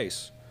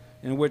space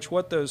in which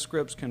what those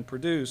scripts can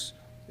produce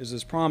is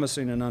as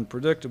promising and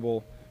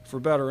unpredictable, for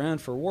better and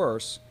for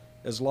worse,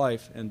 as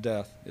life and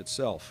death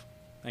itself.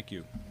 Thank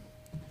you.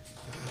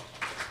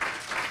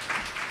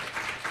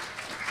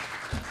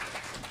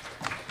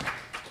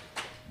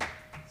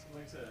 So I'd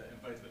like to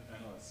invite the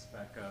panelists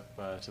back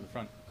up to the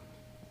front.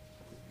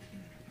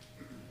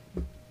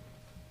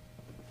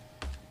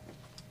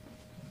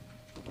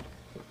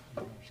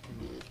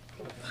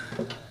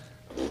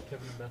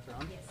 Kevin and Beth are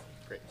on? Yes.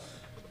 Great.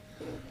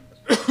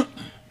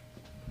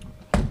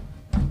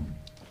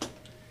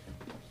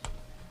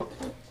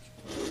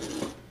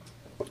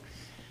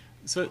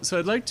 So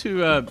I'd like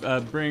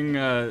to bring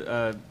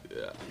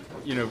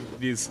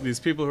these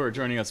people who are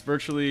joining us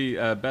virtually,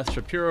 Beth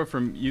Shapiro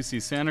from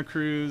UC Santa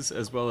Cruz,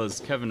 as well as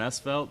Kevin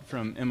Esvelt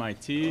from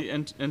MIT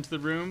into the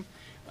room.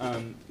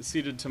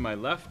 Seated to my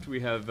left, we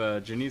have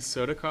Genese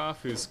Sodikoff,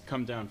 who's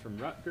come down from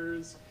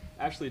Rutgers.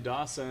 Ashley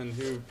Dawson,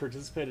 who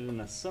participated in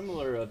a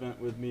similar event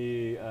with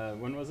me,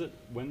 when was it?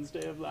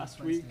 Wednesday of last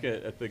week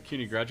at the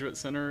CUNY Graduate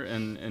Center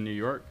in New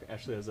York.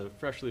 Ashley has a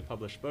freshly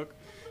published book.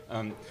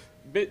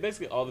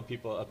 Basically, all the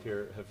people up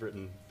here have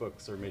written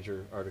books or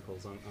major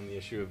articles on the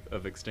issue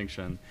of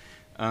extinction.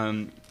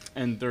 And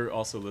they're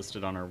also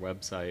listed on our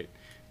website.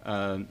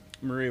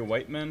 Maria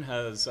Whiteman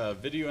has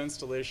video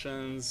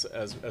installations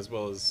as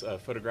well as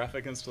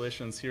photographic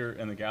installations here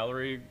in the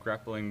gallery,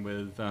 grappling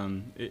with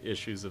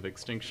issues of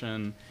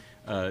extinction.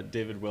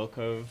 David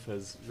Wilcove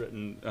has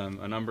written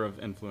a number of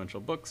influential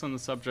books on the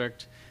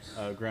subject.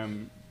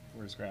 Graham,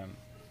 where's Graham?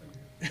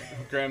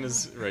 Graham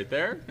is right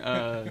there.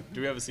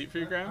 Do we have a seat for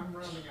you, Graham? I'm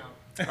rounding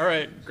out. All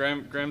right,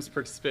 Graham's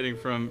participating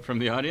from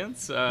the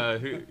audience,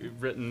 who's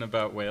written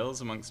about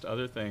whales, amongst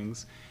other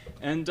things.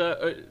 And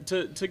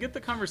to get the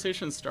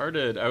conversation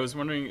started, I was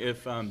wondering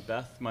if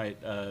Beth might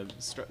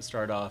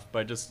start off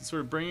by just sort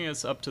of bringing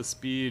us up to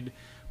speed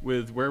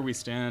with where we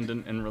stand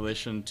in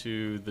relation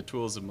to the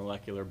tools of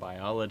molecular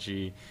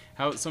biology,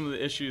 how some of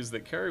the issues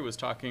that Carrie was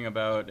talking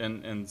about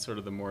and sort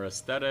of the more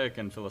aesthetic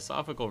and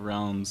philosophical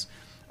realms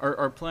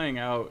are playing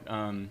out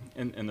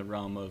in the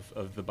realm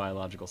of the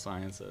biological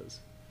sciences.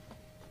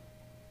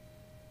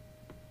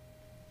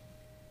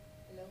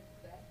 Hello,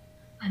 Beth.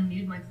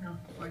 Unmute myself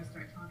before I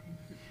start talking.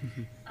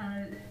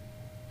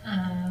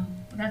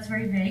 That's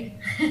very vague,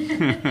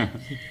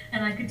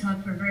 and I could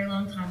talk for a very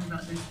long time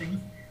about those things,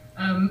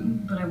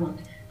 but I won't.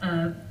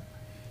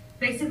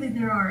 Basically,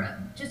 there are,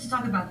 just to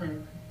talk about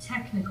the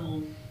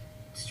technical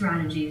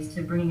strategies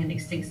to bringing an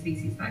extinct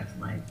species back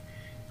to life,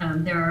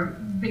 there are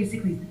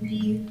basically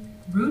three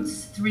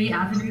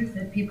avenues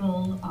that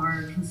people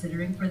are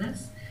considering for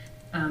this.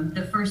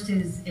 The first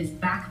is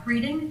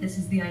backbreeding. This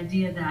is the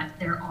idea that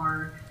there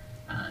are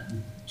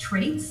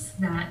traits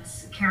that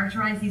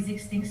characterize these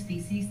extinct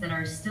species that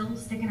are still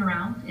sticking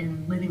around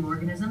in living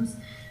organisms,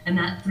 and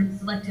that through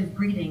selective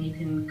breeding, you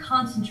can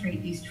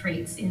concentrate these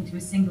traits into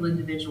a single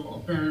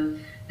individual.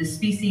 The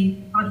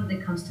species project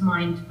that comes to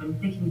mind when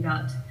thinking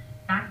about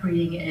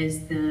backbreeding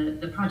is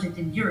the project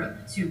in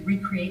Europe to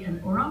recreate an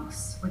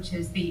aurochs, which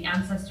is the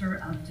ancestor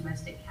of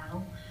domestic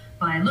cattle,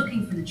 by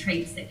looking for the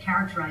traits that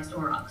characterized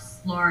aurochs,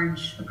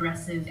 large,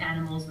 aggressive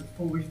animals with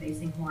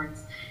forward-facing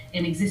horns,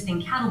 in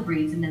existing cattle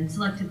breeds, and then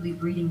selectively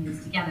breeding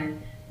these together,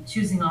 and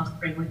choosing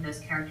offspring with those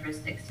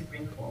characteristics to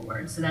bring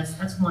forward. So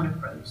that's one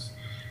approach.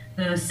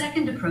 The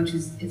second approach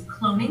is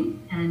cloning,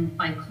 and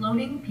by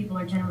cloning, people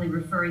are generally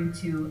referring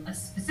to a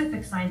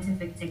specific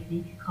scientific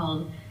technique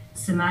called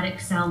somatic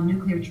cell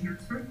nuclear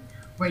transfer,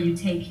 where you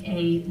take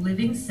a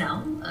living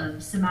cell, a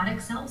somatic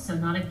cell, so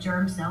not a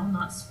germ cell,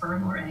 not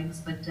sperm or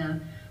eggs, but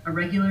a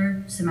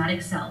regular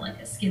somatic cell, like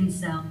a skin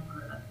cell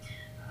or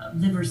a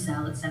liver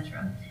cell,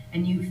 etc.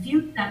 And you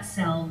fuse that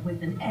cell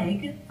with an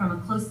egg from a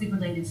closely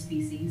related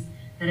species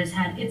that has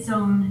had its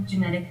own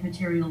genetic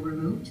material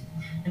removed.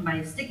 And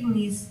by sticking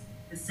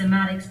the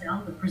somatic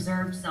cell, the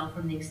preserved cell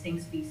from the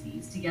extinct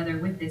species, together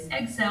with this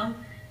egg cell,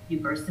 you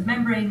burst the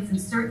membranes,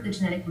 insert the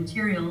genetic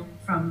material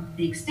from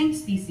the extinct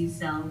species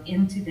cell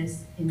into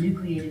this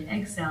enucleated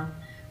egg cell,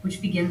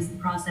 which begins the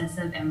process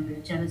of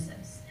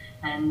embryogenesis.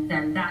 And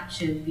then that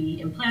should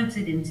be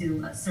implanted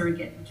into a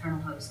surrogate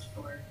maternal host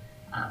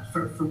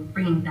for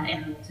bringing that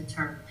animal to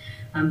term.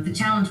 The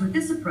challenge with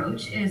this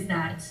approach is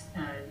that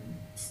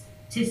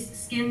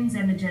skins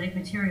and the genetic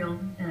material,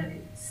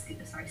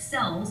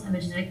 cells and the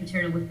genetic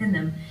material within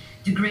them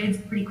degrades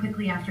pretty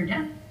quickly after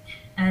death.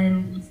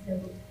 And so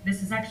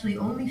this is actually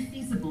only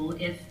feasible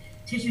if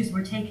tissues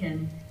were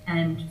taken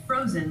and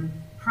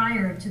frozen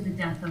prior to the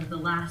death of the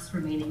last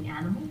remaining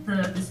animal.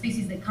 The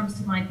species that comes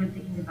to mind when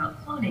thinking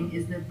about cloning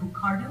is the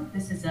bucardo.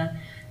 This is a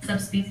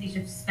subspecies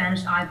of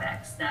Spanish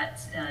ibex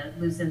that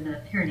lives in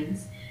the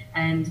Pyrenees.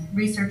 And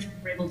researchers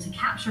were able to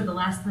capture the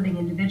last living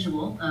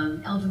individual,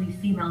 an elderly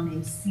female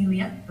named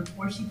Celia,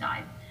 before she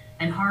died,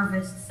 and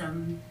harvest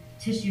some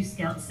tissue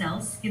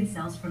cells, skin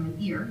cells from an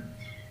ear.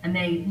 And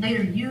they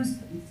later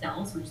used these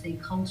cells, which they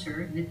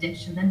cultured in a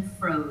dish and then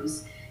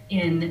froze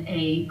in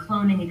a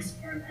cloning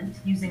experiment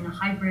using a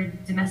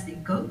hybrid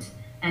domestic goat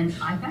and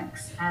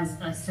ibex as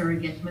a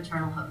surrogate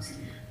maternal host.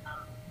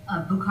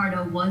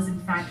 Bucardo was in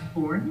fact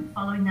born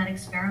following that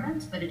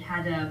experiment, but it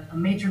had a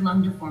major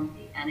lung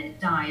deformity and it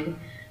died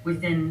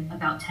within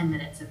about 10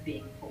 minutes of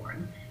being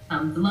born.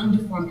 The lung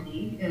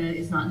deformity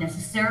is not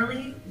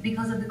necessarily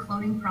because of the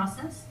cloning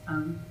process,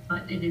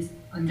 but it is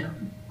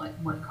unknown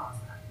what caused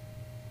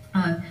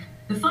that.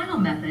 The final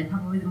method,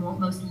 probably the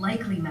most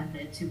likely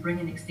method to bring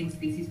an extinct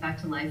species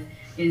back to life,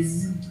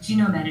 is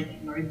genome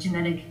editing or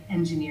genetic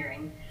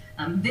engineering.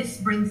 This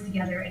brings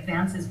together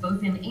advances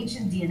both in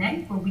ancient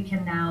DNA, where we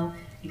can now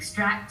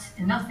extract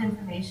enough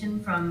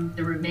information from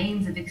the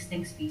remains of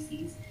extinct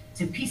species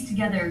to piece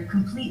together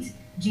complete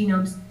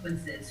genome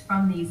sequences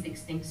from these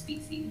extinct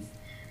species.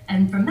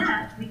 And from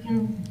that, we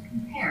can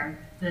compare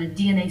the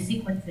DNA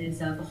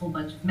sequences of a whole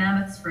bunch of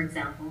mammoths, for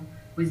example,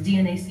 with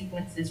DNA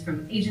sequences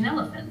from Asian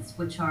elephants,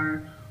 which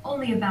are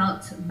only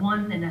about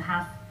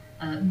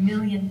 1.5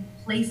 million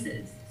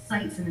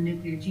sites in the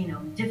nuclear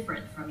genome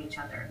different from each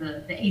other.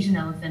 The Asian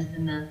elephant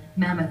and the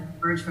mammoth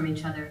diverged from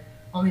each other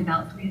only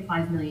about 3 to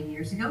 5 million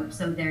years ago,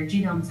 so their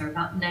genomes are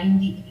about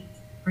 98%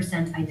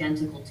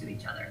 identical to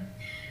each other.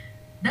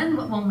 Then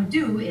what one would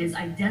do is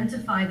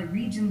identify the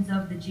regions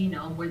of the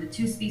genome where the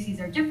two species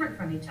are different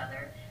from each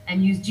other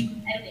and use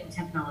gene editing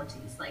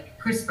technologies like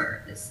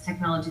CRISPR, this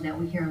technology that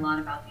we hear a lot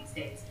about these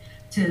days,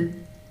 to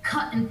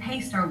cut and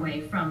paste our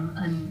way from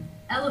an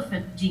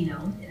elephant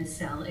genome in a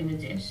cell in a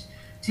dish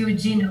to a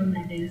genome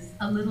that is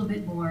a little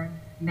bit more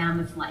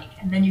mammoth-like.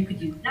 And then you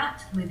could use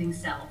that living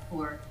cell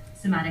for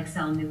somatic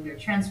cell nuclear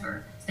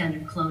transfer,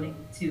 standard cloning,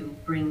 to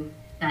bring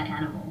that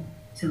animal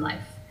to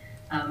life.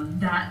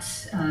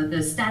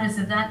 The status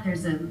of that,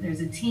 there's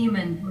a team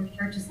in George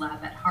Church's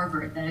lab at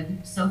Harvard that have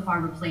so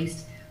far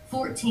replaced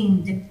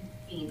 14 different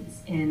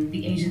genes in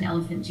the Asian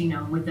elephant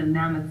genome with a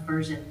mammoth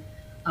version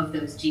of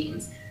those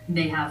genes.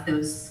 They have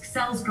those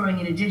cells growing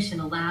in a dish in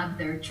a lab.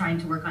 They're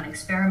trying to work on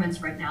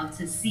experiments right now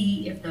to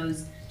see if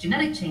those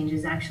genetic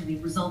changes actually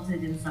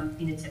resulted in some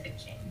phenotypic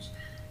change.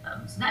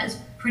 So that is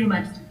pretty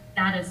much the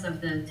status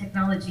of the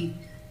technology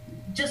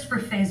just for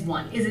phase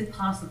one. Is it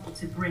possible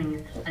to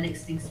bring an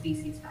extinct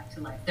species back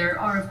to life? There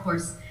are, of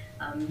course,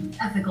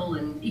 ethical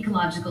and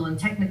ecological and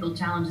technical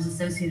challenges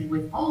associated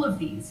with all of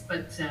these,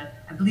 but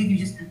I believe you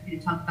just asked me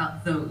to talk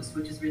about those,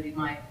 which is really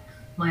my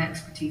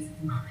expertise at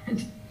the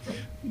moment.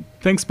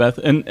 Thanks, Beth.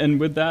 And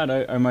with that,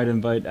 I might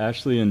invite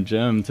Ashley and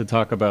Jim to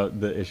talk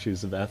about the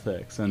issues of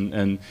ethics.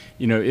 And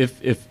you know,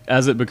 if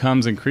as it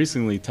becomes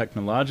increasingly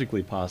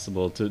technologically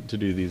possible to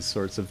do these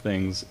sorts of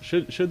things,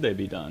 should they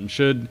be done?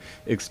 Should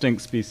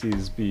extinct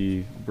species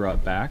be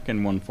brought back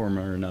in one form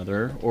or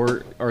another?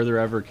 Or are there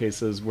ever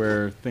cases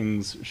where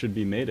things should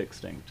be made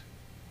extinct?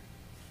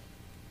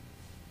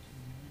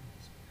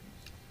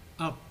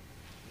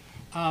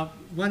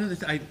 One of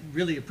the I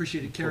really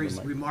appreciated Carrie's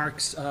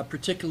remarks,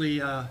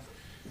 particularly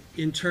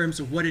in terms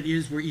of what it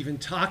is we're even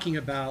talking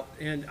about.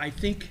 And I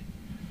think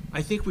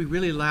I think we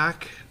really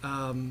lack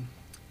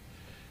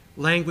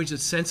language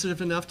that's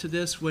sensitive enough to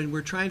this. When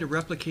we're trying to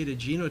replicate a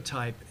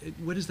genotype,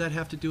 what does that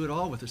have to do at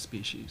all with a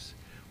species?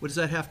 What does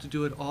that have to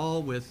do at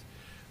all with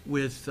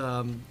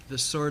the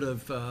sort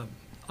of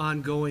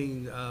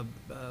ongoing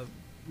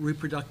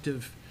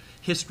reproductive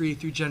history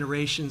through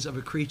generations of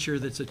a creature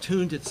that's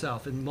attuned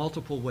itself in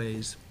multiple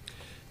ways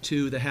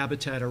to the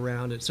habitat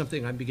around it,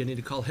 something I'm beginning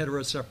to call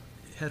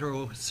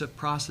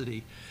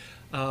heteroreciprocity.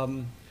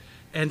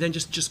 And then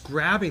just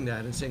grabbing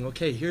that and saying,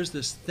 okay, here's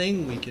this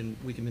thing we can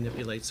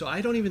manipulate. So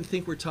I don't even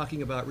think we're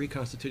talking about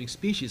reconstituting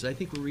species. I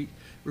think we're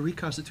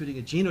reconstituting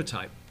a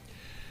genotype.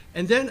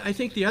 And then I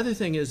think the other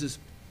thing is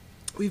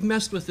we've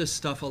messed with this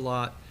stuff a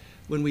lot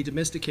when we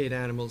domesticate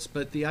animals,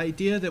 but the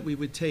idea that we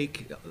would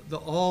take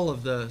all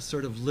of the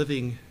sort of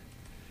living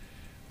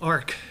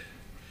arc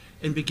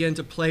and begin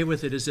to play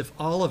with it as if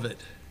all of it,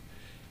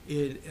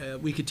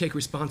 we could take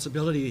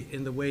responsibility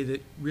in the way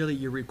that really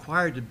you're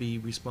required to be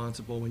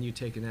responsible when you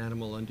take an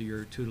animal under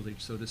your tutelage,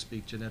 so to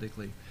speak,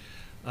 genetically.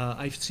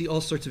 I see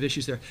all sorts of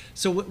issues there.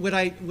 So what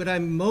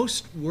I'm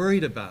most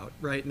worried about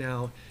right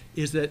now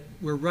is that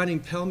we're running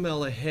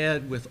pell-mell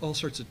ahead with all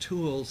sorts of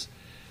tools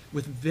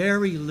with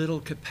very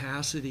little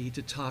capacity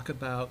to talk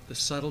about the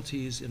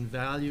subtleties in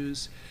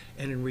values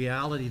and in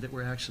reality that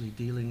we're actually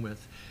dealing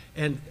with.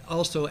 And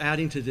also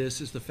adding to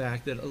this is the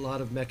fact that a lot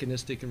of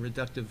mechanistic and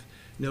reductive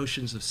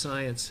notions of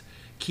science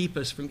keep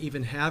us from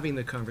even having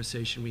the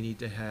conversation we need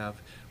to have,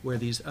 where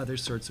these other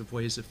sorts of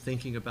ways of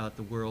thinking about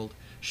the world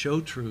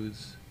show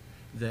truths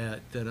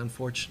that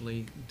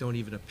unfortunately don't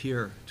even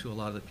appear to a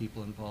lot of the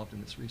people involved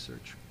in this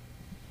research.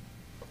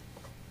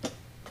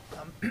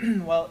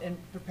 Well, in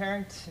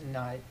preparing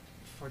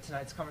for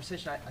tonight's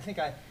conversation, I think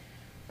I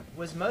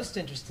was most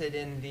interested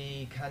in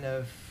the kind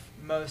of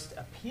most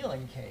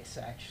appealing case,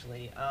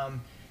 actually.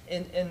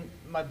 In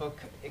my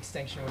book,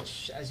 Extinction,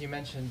 which, as you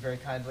mentioned very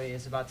kindly,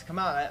 is about to come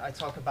out, I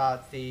talk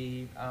about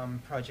the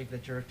project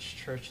that George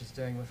Church is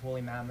doing with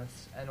woolly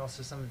mammoths, and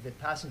also some of the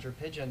passenger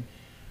pigeon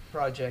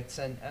projects,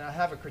 and I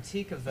have a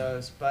critique of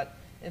those. But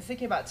in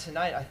thinking about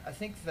tonight, I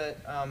think that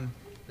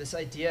this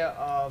idea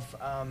of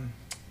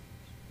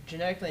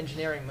genetically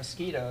engineering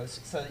mosquitoes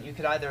so that you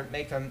could either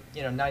make them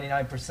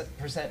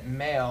 99%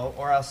 male,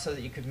 or else so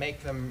that you could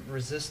make them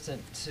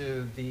resistant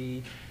to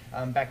the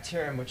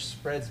bacterium which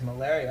spreads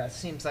malaria,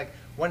 seems like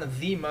one of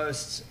the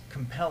most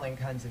compelling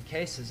kinds of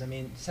cases. I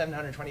mean,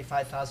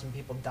 725,000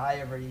 people die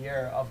every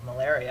year of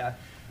malaria.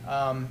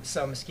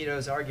 So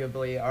mosquitoes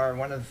arguably are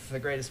one of the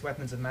greatest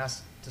weapons of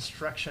mass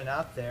destruction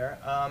out there.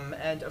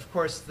 And of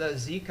course, the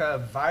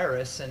Zika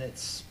virus and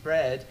its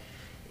spread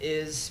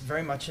is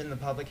very much in the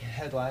public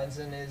headlines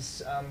and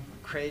is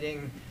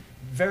creating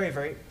very,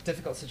 very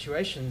difficult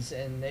situations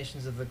in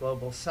nations of the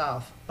global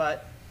south.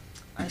 But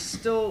I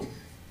still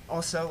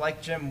also,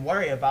 like Jim,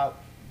 worry about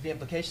the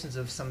implications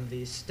of some of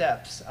these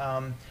steps.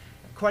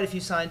 Quite a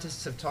few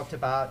scientists have talked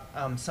about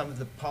some of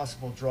the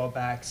possible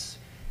drawbacks,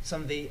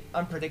 some of the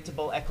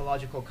unpredictable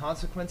ecological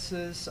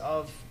consequences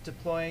of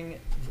deploying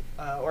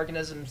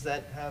organisms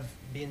that have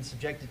been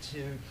subjected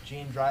to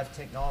gene drive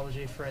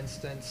technology, for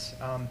instance.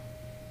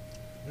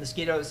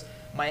 Mosquitoes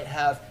might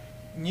have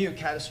new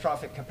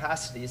catastrophic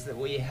capacities that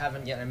we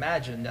haven't yet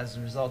imagined as a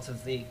result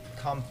of the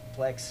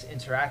complex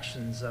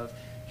interactions of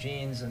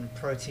genes and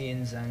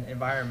proteins and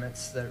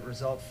environments that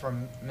result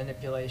from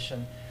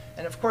manipulation.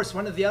 And of course,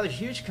 one of the other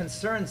huge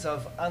concerns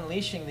of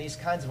unleashing these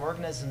kinds of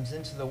organisms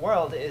into the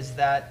world is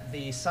that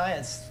the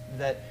science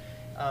that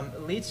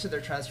leads to their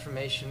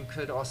transformation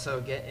could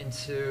also get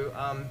into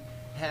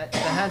the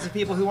hands of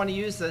people who want to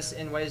use this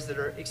in ways that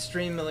are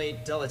extremely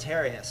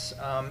deleterious.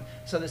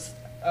 So there's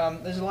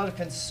a lot of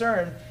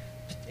concern,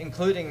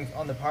 including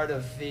on the part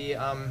of the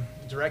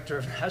Director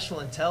of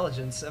National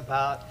Intelligence,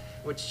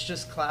 which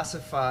just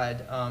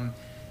classified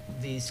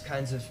these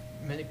kinds of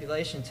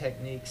manipulation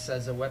techniques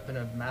as a weapon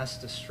of mass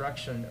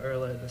destruction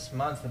earlier this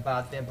month,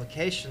 about the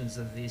implications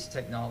of these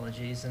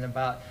technologies and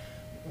about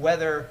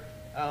whether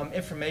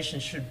information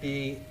should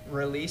be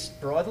released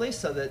broadly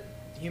so that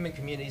human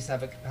communities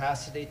have a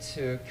capacity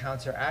to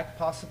counteract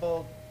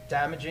possible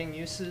damaging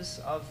uses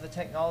of the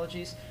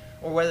technologies,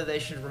 or whether they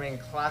should remain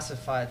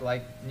classified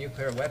like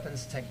nuclear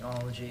weapons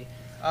technology.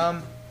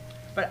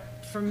 But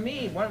for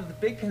me, one of the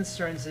big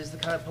concerns is the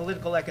kind of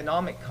political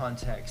economic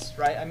context,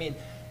 right? I mean,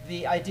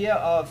 the idea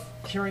of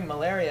curing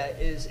malaria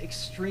is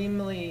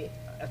extremely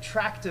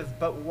attractive,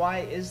 but why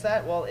is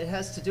that? Well, it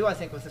has to do, I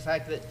think, with the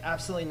fact that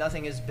absolutely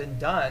nothing has been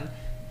done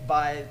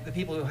by the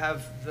people who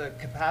have the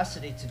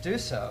capacity to do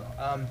so,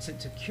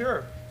 to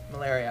cure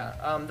malaria.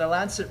 The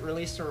Lancet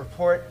released a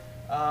report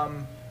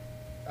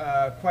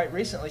quite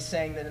recently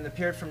saying that in the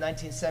period from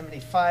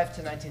 1975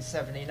 to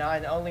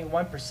 1979, only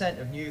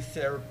 1% of new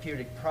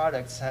therapeutic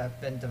products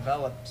have been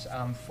developed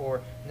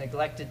for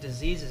neglected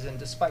diseases. And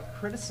despite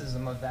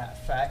criticism of that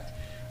fact,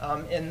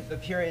 in the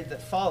period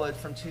that followed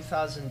from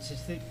 2000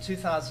 to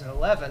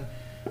 2011,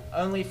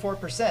 only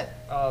 4%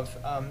 of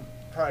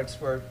products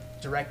were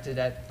directed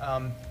at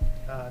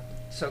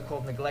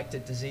so-called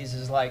neglected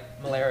diseases like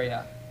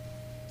malaria.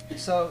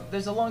 So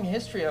there's a long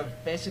history of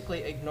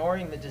basically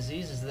ignoring the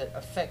diseases that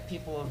affect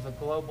people of the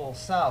global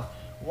south.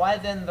 Why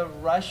then the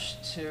rush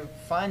to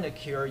find a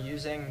cure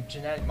using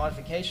genetic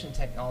modification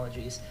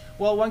technologies?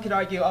 Well, one could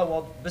argue, oh,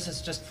 well, this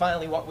is just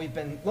finally what we've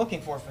been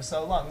looking for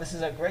so long. This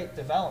is a great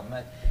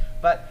development.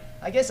 But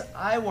I guess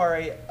I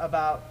worry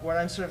about what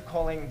I'm sort of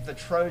calling the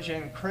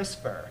Trojan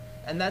CRISPR.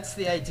 And that's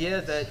the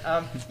idea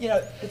that,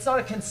 it's not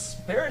a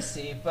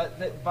conspiracy, but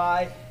that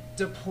by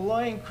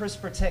deploying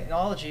CRISPR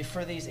technology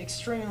for these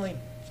extremely,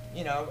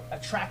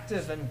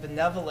 attractive and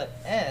benevolent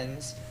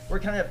ends, we're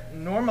kind of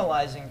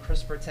normalizing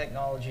CRISPR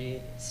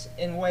technologies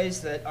in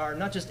ways that are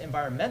not just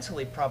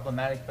environmentally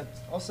problematic, but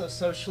also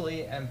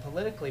socially and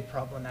politically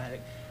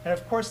problematic. And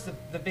of course,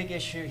 the big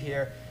issue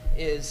here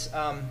is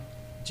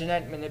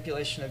genetic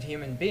manipulation of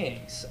human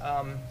beings.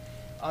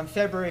 On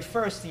February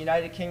 1st, the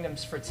United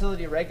Kingdom's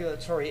Fertility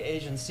Regulatory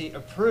Agency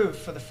approved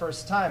for the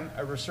first time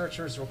a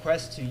researcher's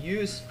request to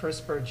use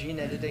CRISPR gene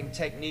editing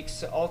techniques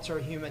to alter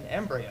human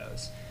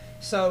embryos.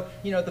 So,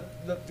 the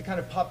kind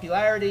of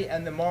popularity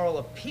and the moral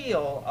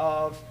appeal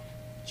of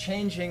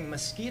changing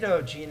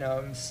mosquito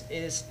genomes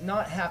is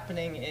not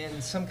happening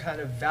in some kind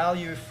of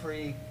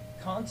value-free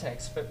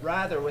context, but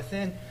rather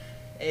within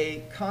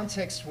a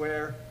context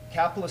where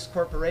capitalist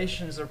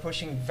corporations are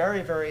pushing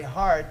very, very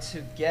hard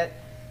to get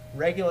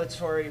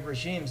regulatory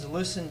regimes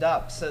loosened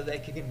up so they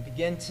can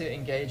begin to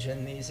engage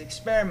in these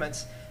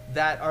experiments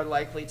that are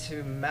likely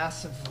to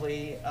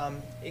massively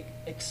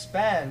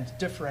expand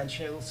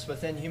differentials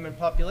within human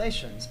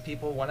populations.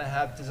 People want to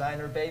have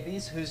designer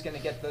babies. Who's going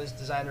to get those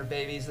designer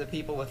babies? The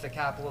people with the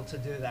capital to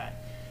do that.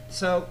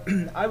 So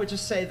I would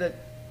just say that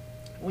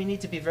we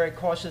need to be very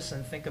cautious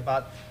and think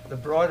about the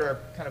broader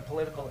kind of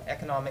political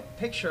economic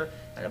picture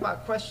and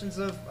about questions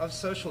of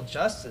social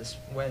justice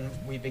when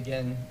we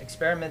begin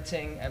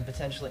experimenting and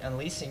potentially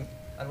unleashing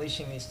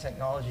these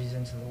technologies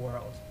into the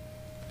world.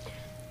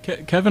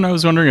 Kevin, I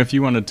was wondering if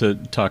you wanted to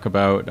talk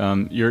about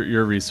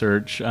your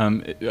research.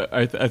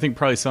 I think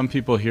probably some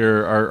people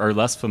here are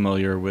less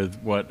familiar with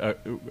what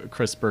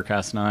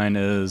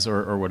CRISPR-Cas9 is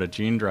or what a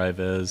gene drive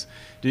is.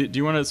 Do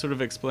you want to sort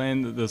of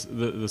explain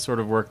the sort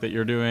of work that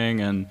you're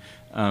doing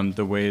and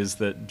the ways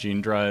that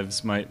gene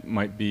drives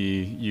might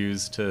be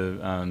used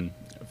to,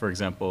 for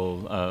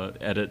example,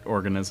 edit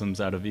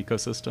organisms out of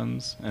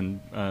ecosystems and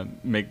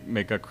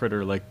make a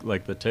critter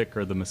like the tick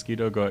or the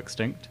mosquito go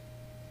extinct?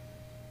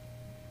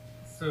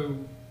 So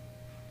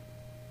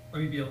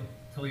let me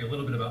tell you a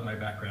little bit about my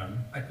background.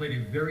 I played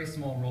a very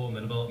small role in the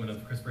development of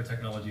CRISPR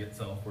technology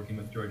itself, working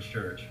with George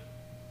Church.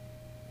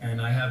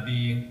 And I have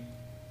the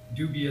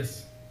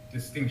dubious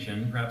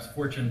distinction, perhaps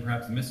fortune,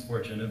 perhaps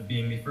misfortune, of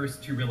being the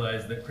first to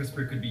realize that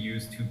CRISPR could be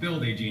used to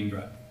build a gene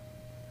drive.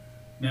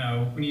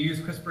 Now, when you use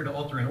CRISPR to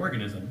alter an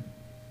organism,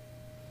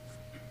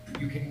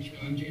 you can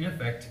change, in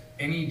effect,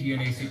 any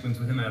DNA sequence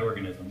within that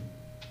organism,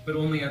 but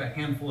only at a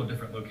handful of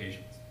different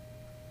locations.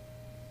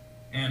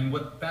 And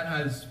what that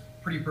has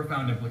pretty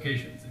profound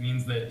implications. It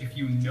means that if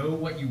you know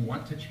what you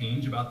want to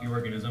change about the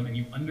organism and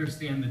you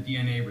understand the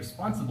DNA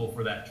responsible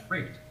for that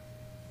trait,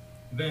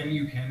 then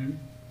you can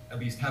at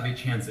least have a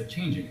chance at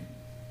changing it.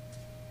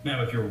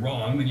 Now, if you're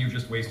wrong, then you've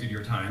just wasted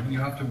your time, and you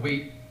have to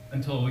wait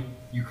until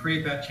you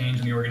create that change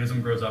and the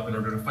organism grows up in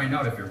order to find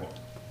out if you're wrong.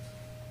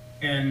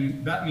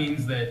 And that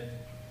means that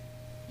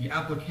the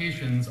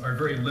applications are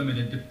very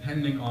limited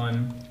depending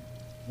on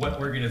what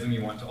organism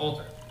you want to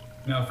alter.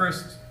 Now,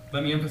 first,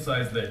 let me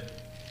emphasize that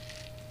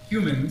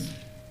humans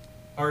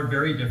are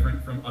very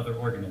different from other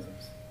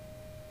organisms.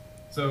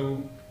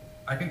 So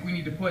I think we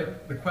need to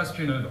put the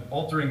question of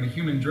altering the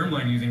human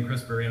germline using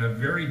CRISPR in a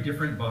very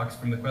different box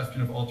from the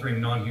question of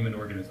altering non-human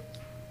organisms.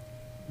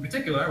 In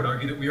particular, I would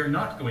argue that we are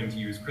not going to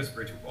use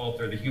CRISPR to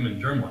alter the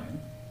human germline.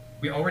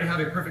 We already have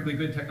a perfectly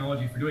good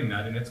technology for doing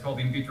that, and it's called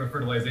in vitro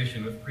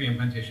fertilization with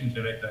pre-implantation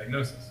genetic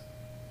diagnosis.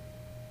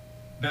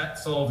 That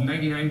solves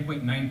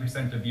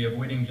 99.9% of the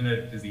avoiding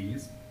genetic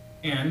disease,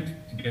 and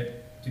to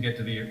get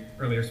to the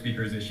earlier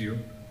speaker's issue,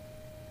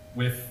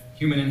 with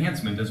human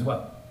enhancement as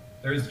well.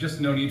 There is just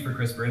no need for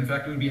CRISPR. In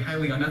fact, it would be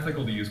highly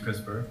unethical to use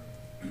CRISPR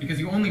because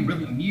you only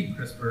really need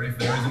CRISPR if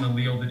there is an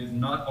allele that is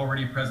not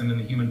already present in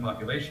the human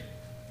population.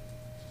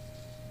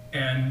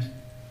 And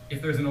if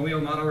there's an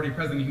allele not already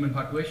present in the human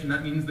population,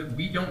 that means that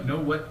we don't know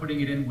what putting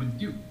it in would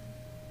do.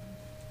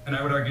 And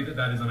I would argue that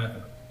that is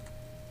unethical.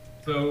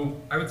 So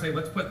I would say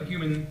let's put the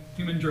human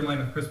germline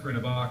with CRISPR in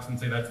a box and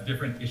say that's a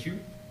different issue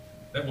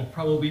that will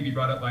probably be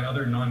brought up by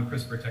other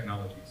non-CRISPR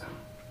technologies.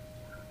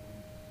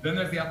 Then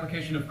there's the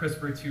application of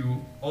CRISPR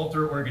to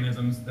alter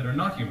organisms that are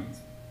not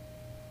humans.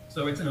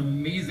 So it's an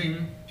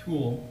amazing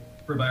tool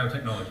for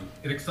biotechnology.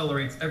 It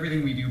accelerates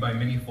everything we do by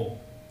many-fold,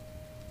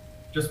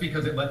 just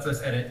because it lets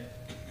us edit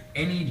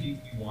any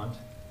gene we want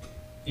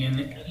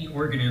in any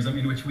organism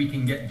in which we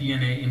can get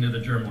DNA into the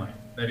germline,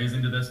 that is,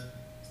 into the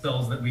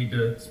cells that lead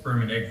to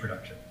sperm and egg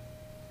production.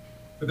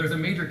 But there's a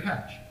major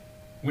catch.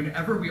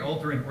 Whenever we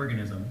alter an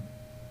organism,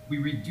 we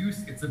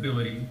reduce its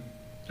ability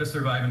to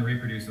survive and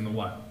reproduce in the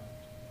wild.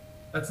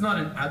 That's not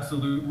an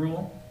absolute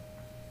rule,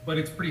 but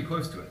it's pretty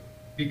close to it,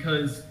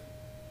 because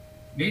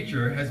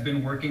nature has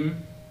been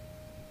working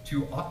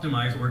to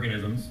optimize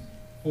organisms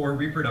for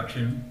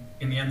reproduction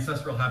in the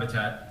ancestral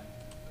habitat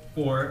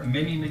for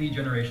many, many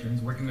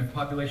generations, working with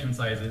population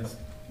sizes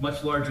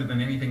much larger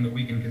than anything that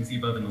we can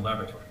conceive of in the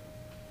laboratory.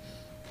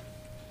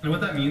 And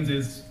what that means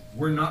is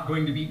we're not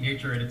going to beat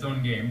nature at its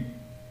own game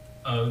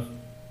of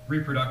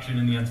reproduction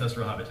in the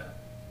ancestral habitat.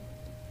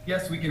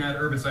 Yes, we can add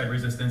herbicide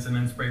resistance and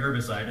then spray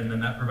herbicide, and then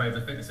that provides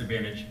a fitness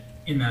advantage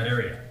in that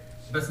area.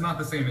 But that's not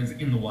the same as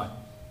in the wild.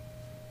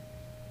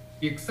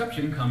 The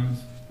exception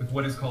comes with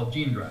what is called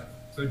gene drive.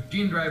 So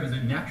gene drive is a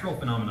natural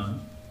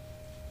phenomenon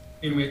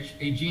in which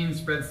a gene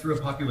spreads through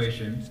a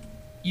population,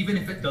 even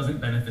if it doesn't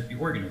benefit the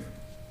organism.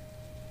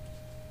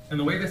 And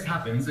the way this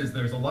happens is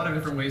there's a lot of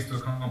different ways to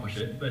accomplish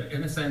it, but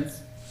in a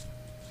sense,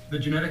 the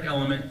genetic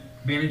element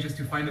manages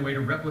to find a way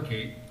to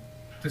replicate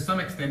to some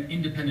extent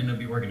independent of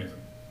the organism.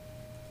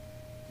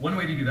 One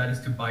way to do that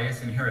is to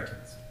bias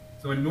inheritance.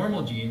 So a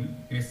normal gene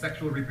in a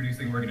sexual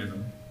reproducing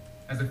organism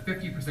has a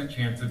 50%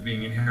 chance of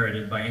being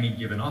inherited by any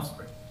given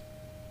offspring.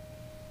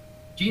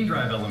 Gene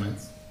drive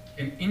elements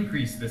can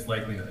increase this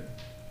likelihood,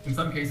 in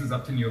some cases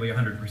up to nearly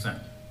 100%.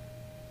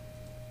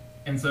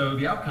 And so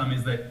the outcome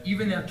is that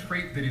even a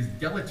trait that is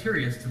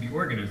deleterious to the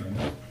organism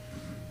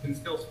can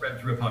still spread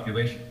through a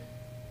population.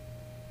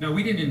 Now,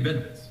 we didn't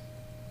invent this.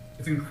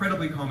 It's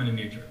incredibly common in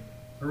nature.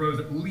 It arose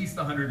at least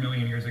 100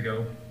 million years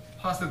ago,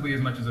 possibly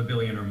as much as 1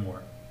 billion or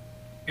more.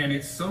 And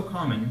it's so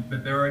common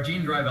that there are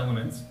gene drive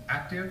elements,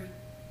 active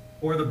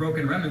or the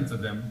broken remnants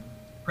of them,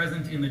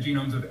 present in the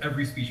genomes of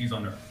every species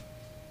on Earth.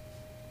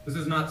 This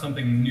is not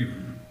something new.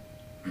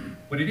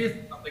 But it is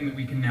something that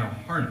we can now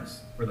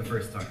harness for the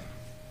first time.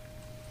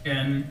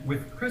 And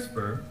with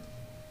CRISPR,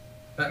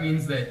 that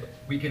means that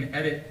we can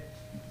edit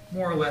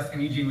more or less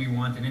any gene we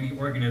want in any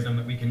organism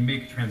that we can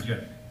make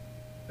transgenic.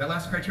 That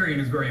last criterion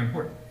is very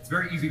important. It's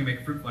very easy to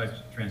make fruit flies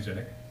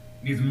transgenic.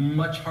 It is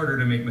much harder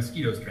to make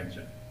mosquitoes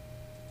transgenic.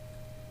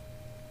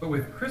 But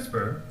with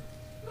CRISPR,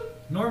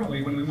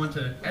 normally when we want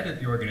to edit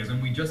the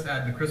organism, we just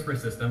add the CRISPR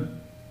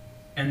system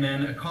and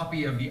then a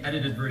copy of the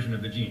edited version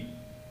of the gene.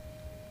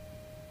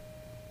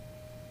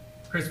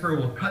 CRISPR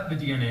will cut the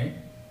DNA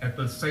at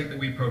the site that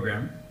we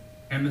program,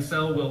 and the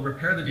cell will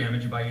repair the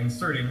damage by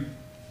inserting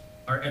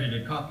our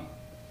edited copy.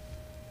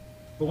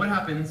 But what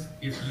happens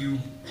if you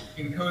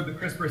encode the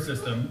CRISPR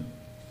system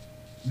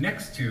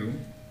next to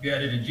the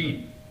edited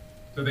gene?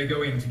 So they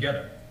go in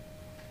together.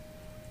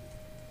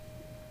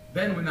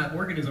 Then when that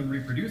organism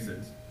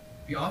reproduces,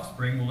 the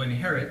offspring will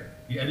inherit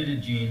the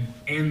edited gene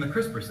and the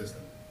CRISPR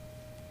system.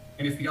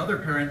 And if the other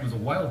parent was a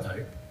wild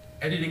type,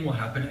 editing will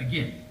happen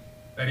again.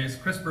 That is,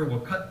 CRISPR will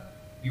cut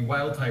the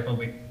wild type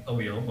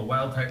allele, the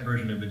wild type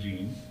version of the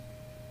gene,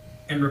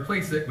 and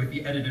replace it with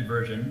the edited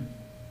version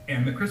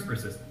and the CRISPR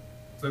system.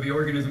 So the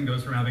organism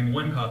goes from having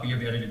 1 copy of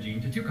the edited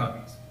gene to 2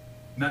 copies.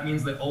 And that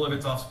means that all of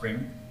its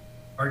offspring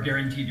are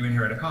guaranteed to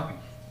inherit a copy.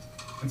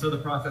 And so the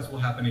process will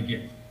happen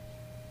again.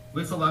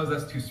 This allows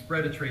us to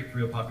spread a trait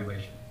through a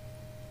population.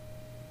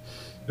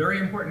 Very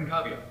important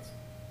caveats.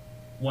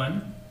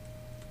 1,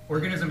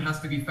 organism has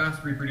to be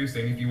fast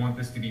reproducing if you want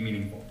this to be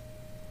meaningful.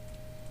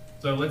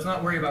 So let's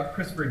not worry about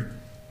CRISPR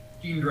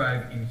gene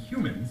drive in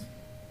humans,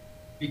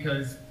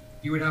 because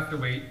you would have to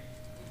wait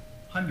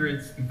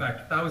hundreds, in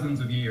fact, thousands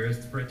of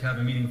years for it to have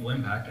a meaningful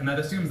impact, and that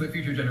assumes that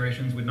future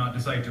generations would not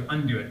decide to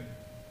undo it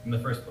in the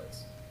first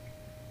place.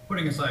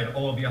 Putting aside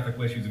all of the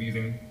ethical issues of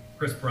using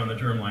CRISPR on the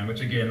germline,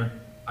 which again,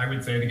 I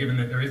would say that given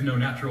that there is no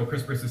natural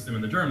CRISPR system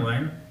in the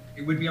germline,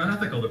 it would be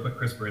unethical to put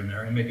CRISPR in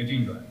there and make a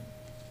gene drive.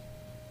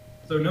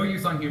 So no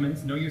use on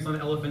humans, no use on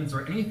elephants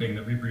or anything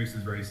that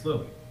reproduces very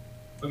slowly.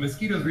 But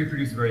mosquitoes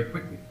reproduce very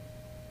quickly.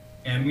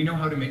 And we know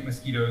how to make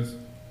mosquitoes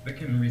that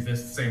can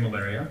resist, say,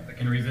 malaria, that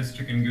can resist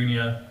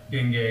chikungunya,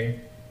 dengue,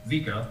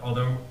 Zika,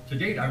 although to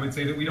date I would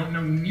say that we don't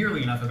know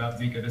nearly enough about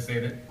Zika to say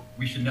that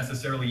we should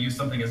necessarily use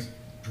something as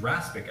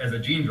drastic as a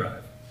gene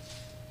drive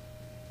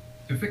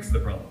to fix the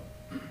problem.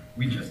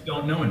 We just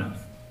don't know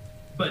enough.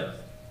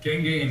 But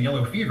dengue and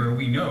yellow fever,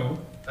 we know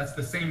that's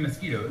the same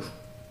mosquitoes,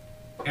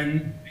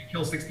 and they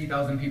kill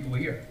 60,000 people a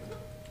year.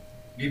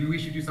 Maybe we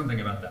should do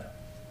something about that.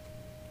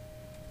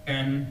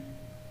 And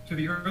to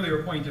the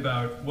earlier point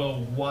about,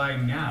 well, why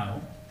now?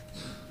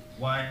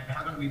 Why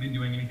haven't we been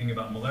doing anything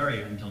about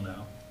malaria until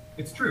now?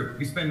 It's true.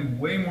 We spend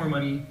way more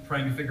money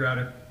trying to figure out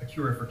a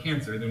cure for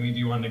cancer than we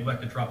do on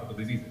neglected tropical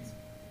diseases.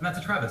 And that's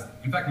a travesty.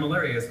 In fact,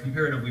 malaria is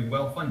comparatively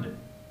well-funded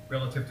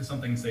relative to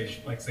something,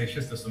 like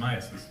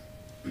schistosomiasis.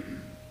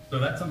 So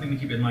that's something to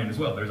keep in mind as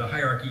well. There's a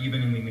hierarchy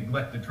even in the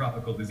neglected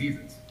tropical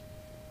diseases.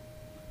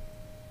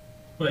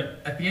 But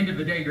at the end of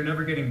the day, you're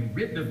never getting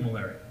rid of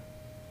malaria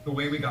the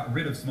way we got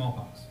rid of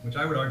smallpox, which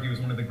I would argue is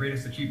one of the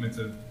greatest achievements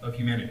of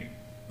humanity,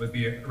 was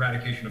the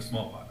eradication of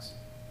smallpox.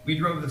 We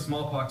drove the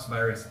smallpox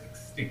virus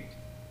extinct.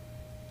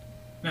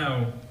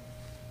 Now,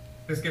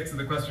 this gets to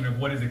the question of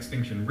what is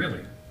extinction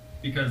really?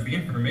 Because the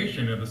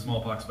information of the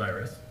smallpox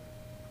virus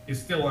is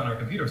still on our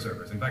computer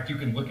servers. In fact, you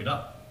can look it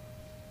up.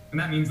 And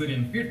that means that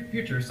in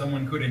future,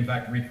 someone could in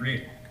fact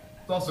recreate it.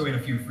 It's also in a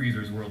few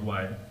freezers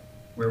worldwide,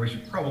 where we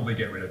should probably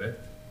get rid of it.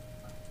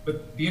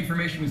 But the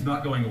information is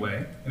not going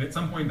away, and at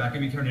some point that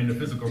can be turned into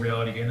physical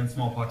reality again, and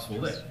smallpox will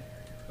live.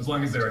 As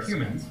long as there are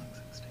humans,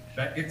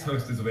 that its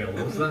host is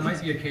available. So that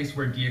might be a case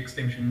where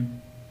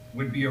de-extinction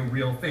would be a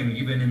real thing,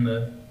 even in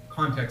the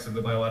context of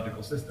the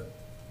biological system.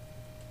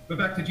 But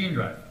back to gene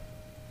drive.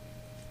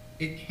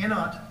 It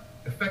cannot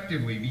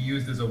effectively be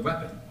used as a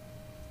weapon.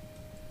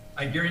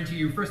 I guarantee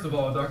you, first of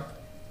all,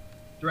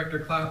 Director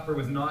Clapper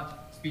was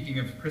not speaking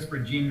of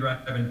CRISPR gene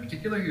drive in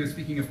particular, he was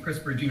speaking of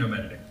CRISPR genome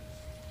editing.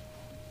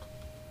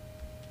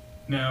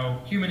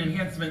 Now, human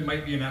enhancement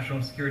might be a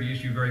national security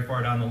issue very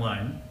far down the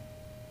line.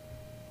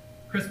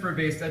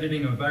 CRISPR-based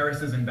editing of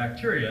viruses and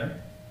bacteria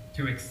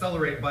to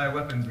accelerate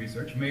bioweapons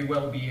research may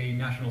well be a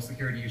national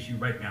security issue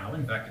right now.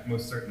 In fact, it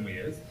most certainly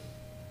is.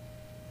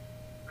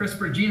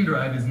 CRISPR gene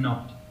drive is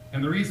not.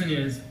 And the reason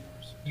is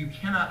you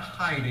cannot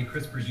hide a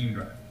CRISPR gene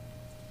drive.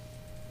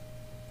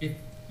 If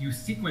you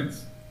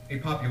sequence a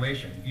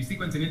population, if you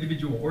sequence an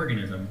individual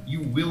organism,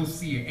 you will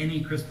see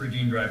any CRISPR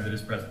gene drive that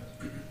is present.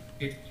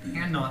 It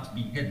cannot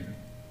be hidden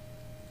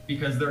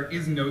because there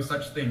is no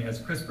such thing as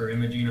CRISPR in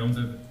the genomes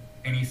of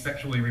any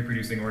sexually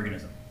reproducing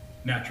organism,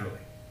 naturally.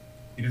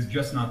 It is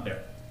just not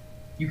there.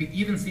 You can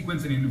even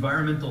sequence an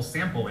environmental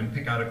sample and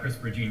pick out a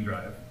CRISPR gene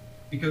drive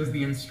because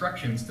the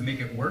instructions to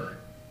make it work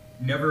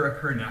never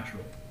occur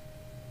naturally.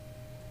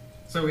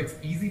 So it's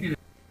easy to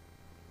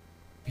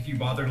if you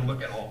bother to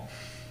look at all.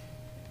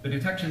 The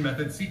detection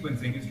method,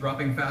 sequencing, is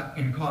dropping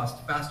in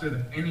cost faster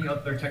than any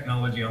other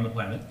technology on the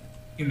planet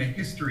in the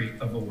history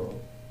of the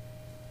world.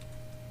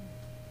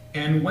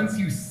 And once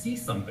you see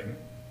something,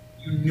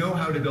 you know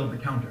how to build the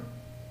counter.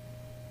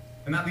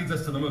 And that leads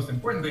us to the most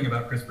important thing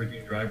about CRISPR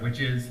gene drive, which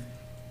is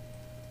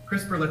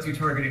CRISPR lets you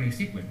target any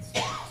sequence.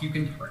 So you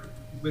can target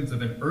the sequence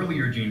of an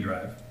earlier gene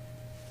drive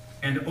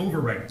and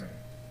overwrite it.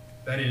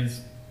 That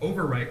is,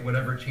 overwrite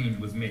whatever change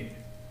was made.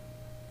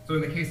 So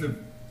in the case of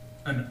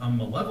a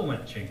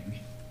malevolent change,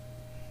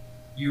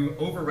 you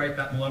overwrite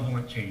that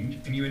malevolent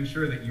change and you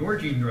ensure that your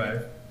gene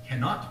drive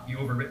cannot be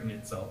overwritten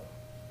itself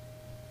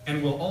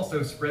and will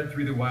also spread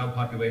through the wild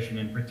population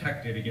and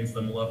protect it against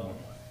the malevolent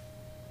one.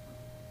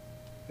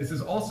 This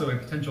is also a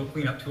potential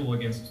cleanup tool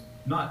against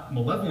not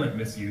malevolent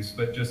misuse,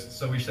 but just,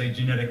 so we say,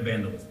 genetic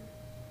vandalism.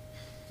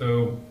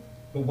 So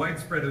the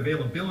widespread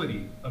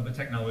availability of the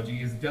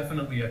technology is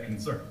definitely a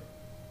concern.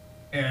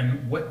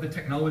 And what the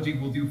technology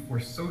will do for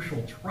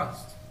social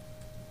trust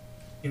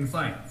in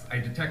science. I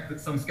detect that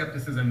some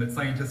skepticism that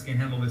scientists can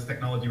handle this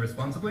technology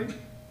responsibly.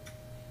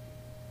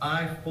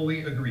 I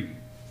fully agree.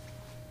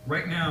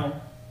 Right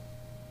now,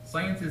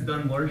 science is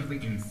done largely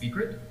in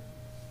secret.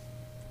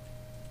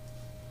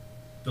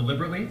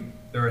 Deliberately,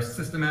 there are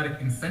systematic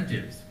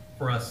incentives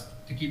for us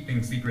to keep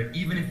things secret,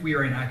 even if we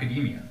are in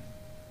academia.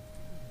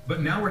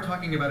 But now we're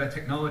talking about a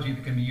technology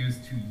that can be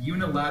used to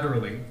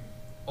unilaterally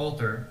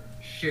alter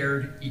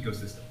shared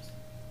ecosystems.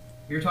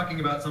 We're talking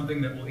about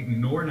something that will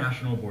ignore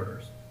national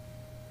borders,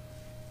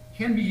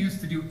 can be used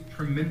to do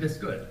tremendous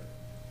good.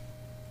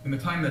 In the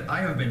time that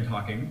I have been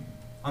talking,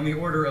 on the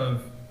order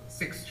of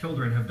 6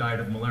 children have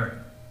died of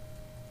malaria.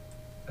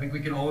 I think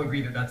we can all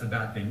agree that that's a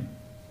bad thing,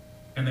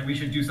 and that we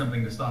should do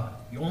something to stop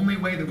it. The only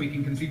way that we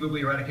can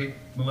conceivably eradicate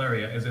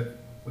malaria is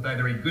with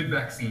either a good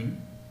vaccine,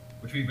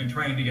 which we've been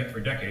trying to get for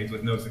decades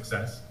with no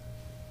success,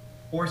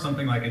 or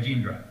something like a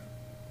gene drive.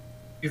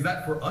 Is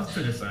that for us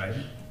to decide?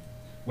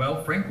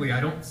 Well, frankly, I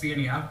haven't seen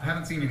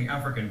any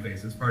African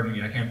faces. Pardon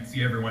me, I can't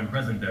see everyone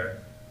present there.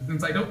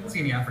 Since I don't see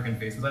any African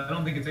faces, I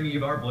don't think it's any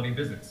of our bloody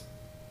business.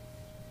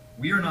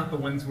 We are not the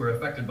ones who are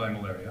affected by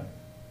malaria,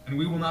 and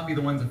we will not be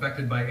the ones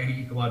affected by any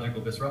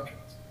ecological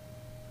disruptions.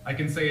 I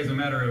can say as a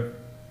matter of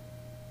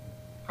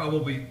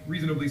probably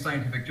reasonably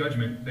scientific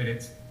judgment that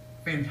it's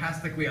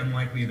fantastically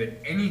unlikely that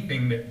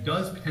anything that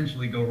does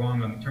potentially go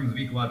wrong in terms of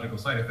ecological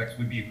side effects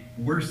would be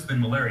worse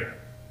than malaria,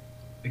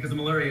 because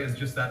malaria is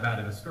just that bad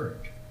of a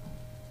scourge.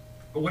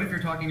 But what if you're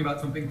talking about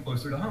something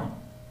closer to home?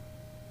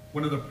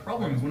 One of the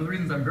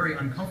reasons I'm very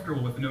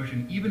uncomfortable with the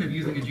notion even of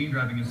using a gene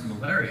drive against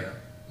malaria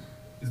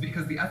is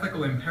because the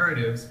ethical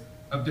imperatives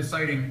of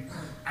deciding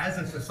as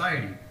a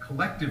society,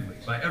 collectively,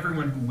 by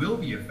everyone who will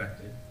be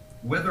affected,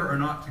 whether or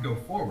not to go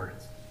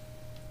forwards,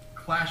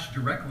 clash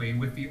directly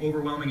with the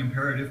overwhelming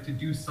imperative to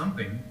do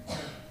something to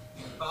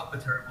stop the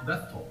terrible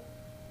death toll.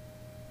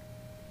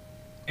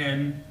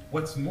 And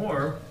what's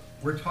more,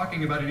 we're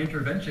talking about an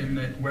intervention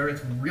where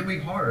it's really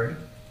hard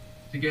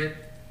to get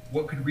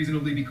what could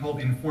reasonably be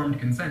called informed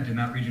consent in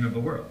that region of the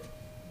world,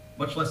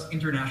 much less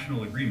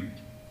international agreement,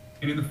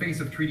 and in the face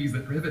of treaties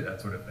that prohibit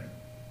that sort of thing.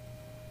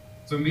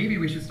 So maybe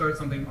we should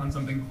start on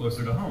something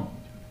closer to home.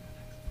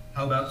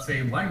 How about,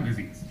 say, Lyme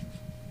disease?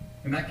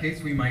 In that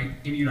case, we might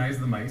immunize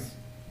the mice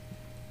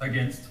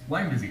against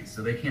Lyme disease,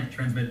 so they can't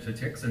transmit it to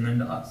ticks and then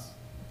to us.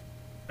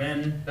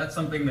 Then that's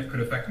something that could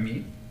affect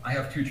me. I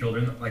have 2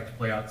 children that like to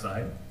play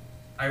outside.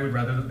 I would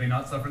rather that they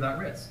not suffer that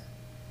risk.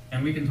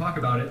 And we can talk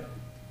about it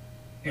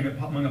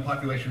among a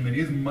population that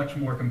is much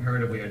more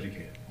comparatively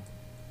educated.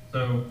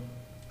 So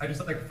I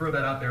just like to throw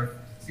that out there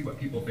to see what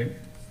people think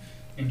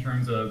in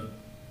terms of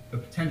the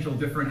potential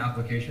different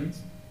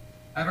applications.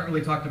 I haven't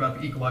really talked about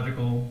the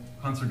ecological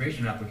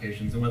conservation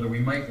applications and whether we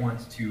might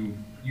want to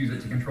use it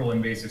to control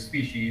invasive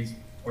species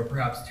or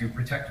perhaps to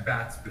protect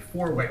bats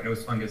before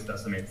white-nosed fungus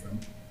decimates them.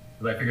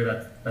 Because I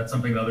figure that's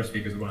something that other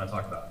speakers would want to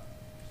talk about.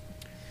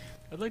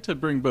 I'd like to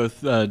bring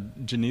both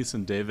Genese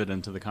and David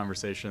into the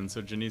conversation. So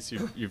Genese,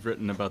 you've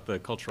written about the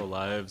cultural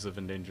lives of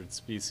endangered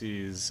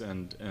species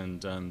and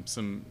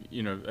some,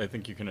 I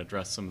think you can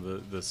address some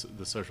of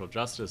the social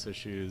justice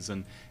issues.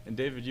 And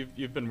David,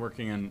 you've been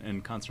working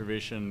in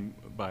conservation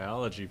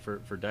biology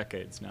for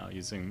decades now,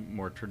 using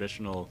more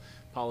traditional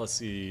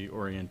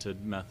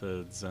policy-oriented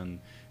methods and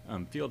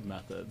field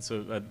methods.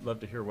 So I'd love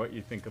to hear what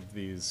you think of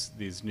these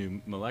new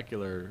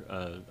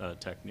molecular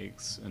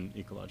techniques in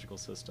ecological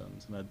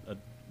systems. And I'd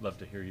love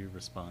to hear you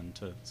respond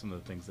to some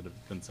of the things that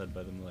have been said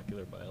by the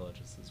molecular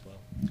biologists as well.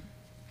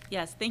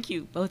 Yes, thank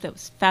you both. That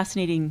was a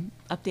fascinating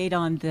update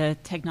on the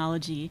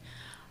technology.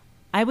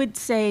 I would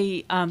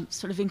say,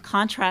 sort of in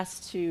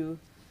contrast to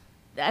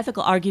the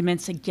ethical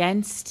arguments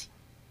against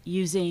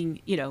using,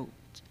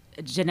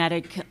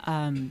 genetic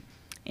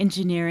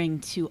engineering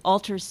to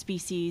alter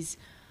species,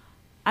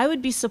 I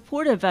would be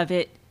supportive of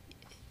it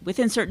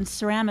within certain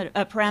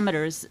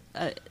parameters.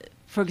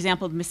 For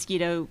example, the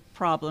mosquito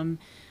problem.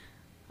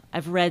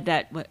 I've read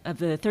that of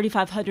the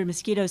 3,500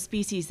 mosquito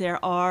species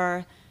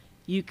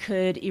you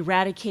could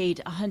eradicate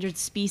 100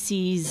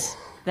 species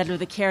that are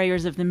the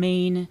carriers of the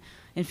main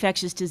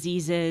infectious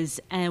diseases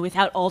and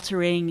without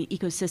altering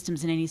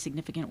ecosystems in any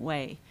significant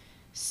way.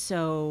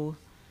 So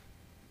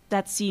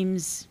that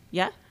seems,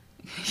 yeah?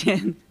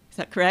 Is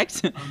that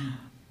correct?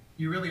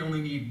 You really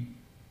only need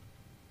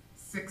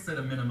 6 at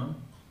a minimum.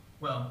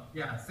 Well,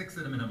 yeah, 6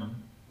 at a minimum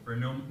for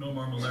no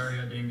more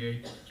malaria,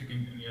 dengue,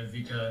 chikungunya,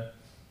 Zika,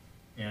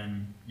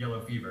 and yellow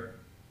fever.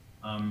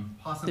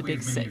 Possibly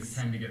as many as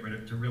 10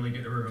 to really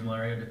get rid of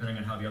malaria, depending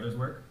on how the others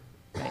work.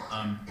 Right.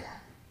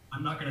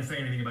 I'm not going to say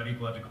anything about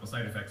ecological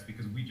side effects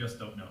because we just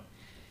don't know.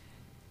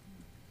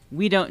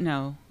 We don't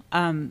know.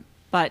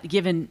 But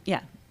given,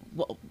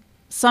 well,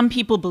 some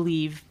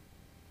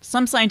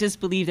scientists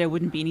believe there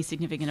wouldn't be any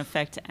significant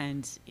effect,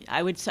 and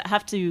I would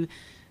have to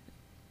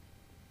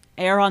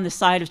err on the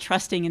side of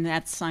trusting in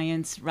that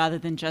science rather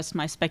than just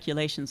my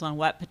speculations on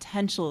what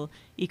potential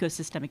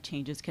ecosystemic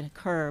changes can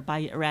occur by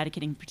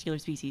eradicating particular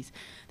species.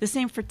 The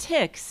same for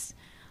ticks.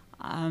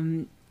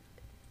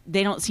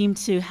 They don't seem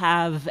to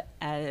have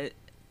a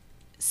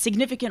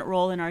significant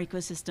role in our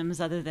ecosystems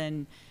other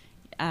than,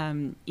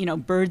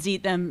 birds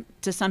eat them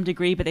to some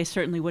degree, but they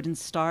certainly wouldn't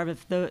starve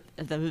if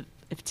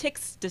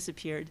ticks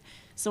disappeared.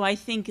 So I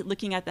think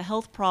looking at the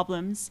health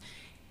problems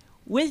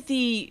with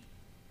the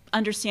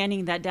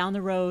understanding that down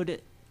the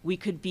road we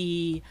could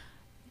be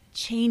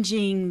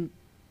you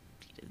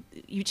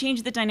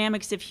change the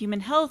dynamics of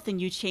human health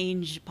and you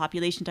change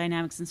population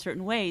dynamics in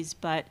certain ways,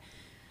 but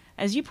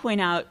as you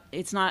point out,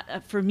 it's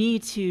not for me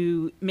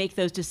to make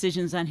those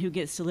decisions on who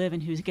gets to live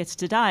and who gets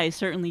to die.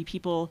 Certainly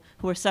people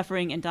who are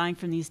suffering and dying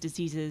from these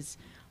diseases,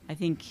 I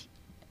think,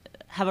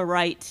 have a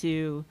right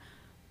to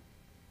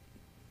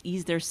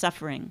ease their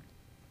suffering.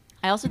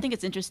 I also think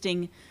it's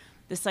interesting,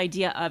 this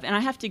idea of, and I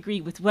have to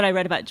agree with what I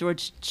read about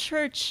George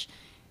Church,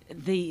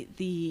 the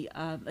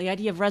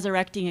idea of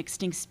resurrecting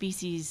extinct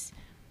species,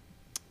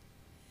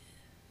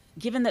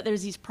 given that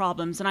there's these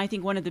problems, and I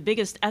think one of the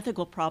biggest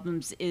ethical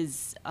problems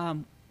is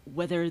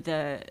whether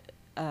the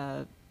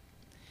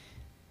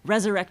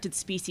resurrected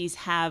species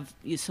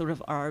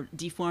are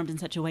deformed in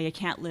such a way it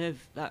can't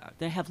live,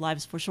 they have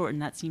lives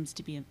foreshortened. That seems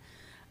to be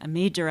a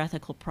major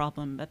ethical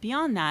problem. But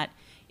beyond that,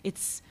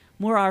 it's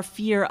more our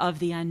fear of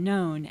the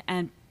unknown,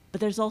 but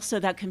there's also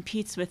that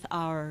competes with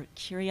our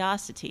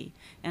curiosity.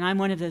 And I'm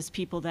one of those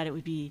people that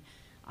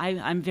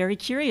I'm very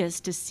curious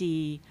to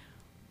see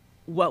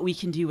what we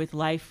can do with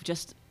life,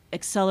 just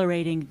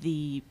accelerating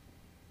the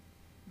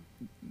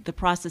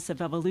process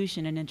of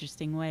evolution in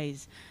interesting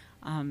ways.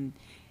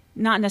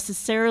 Not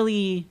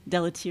necessarily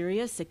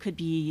deleterious, it could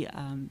be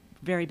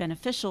very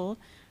beneficial.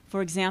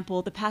 For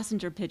example, the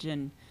passenger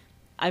pigeon.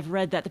 I've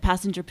read that the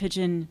passenger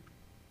pigeon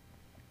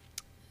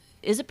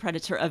is a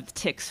predator of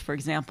ticks, for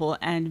example,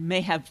 and may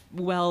have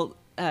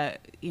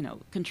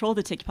controlled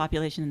the tick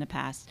population in the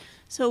past.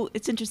 So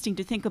it's interesting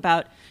to think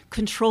about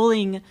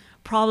controlling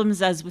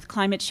problems, as with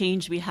climate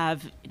change, we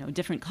have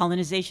different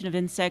colonization of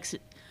insects,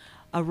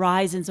 a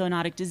rise in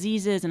zoonotic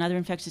diseases and other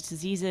infectious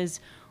diseases.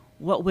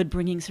 What would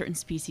bringing certain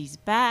species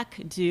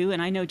back do?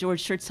 And I know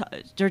George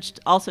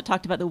also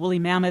talked about the woolly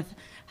mammoth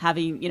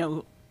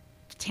having,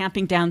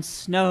 tamping down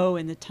snow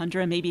in the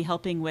tundra, maybe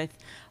helping with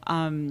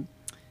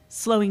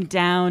slowing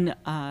down,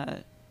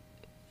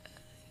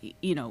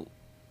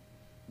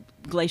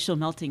 glacial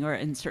melting or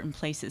in certain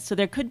places. So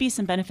there could be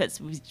some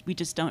benefits we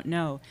just don't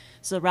know.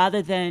 So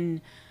rather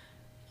than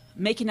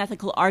make an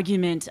ethical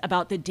argument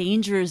about the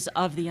dangers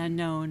of the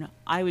unknown,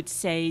 I would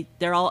say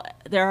there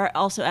are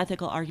also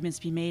ethical arguments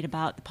to be made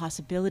about the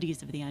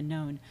possibilities of the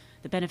unknown,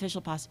 the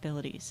beneficial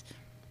possibilities.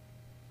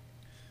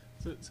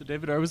 So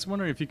David, I was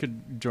wondering if you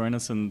could join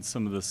us in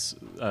some of this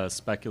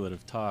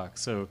speculative talk.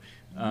 So,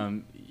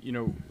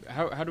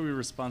 how do we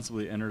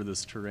responsibly enter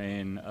this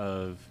terrain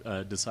of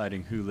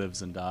deciding who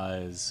lives and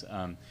dies?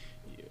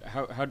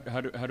 How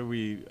do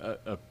we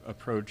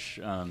approach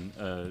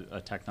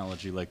a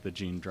technology like the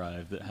gene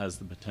drive that has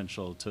the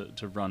potential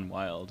to run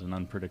wild in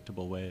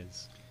unpredictable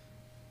ways?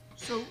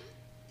 So,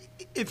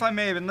 if I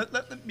may, Evan,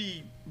 let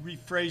me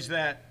rephrase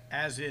that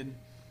as in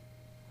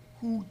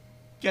who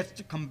gets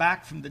to come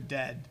back from the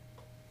dead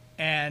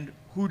and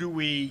who do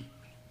we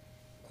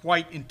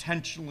quite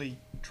intentionally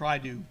try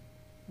to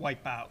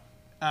wipe out.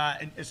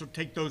 And so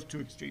take those two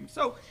extremes.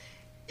 So,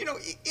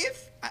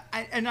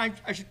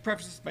 I should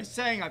preface this by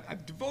saying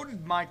I've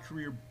devoted my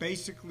career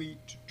basically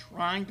to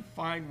trying to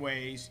find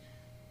ways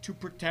to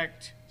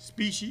protect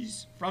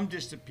species from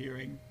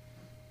disappearing,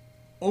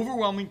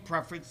 overwhelming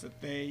preference that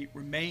they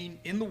remain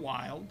in the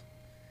wild,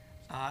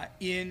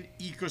 in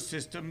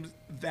ecosystems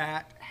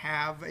that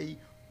have a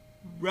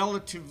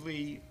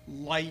relatively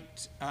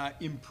light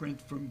imprint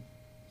from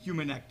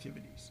human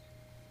activities.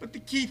 But the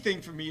key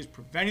thing for me is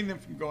preventing them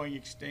from going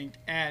extinct,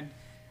 and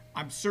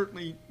I'm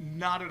certainly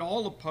not at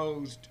all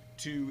opposed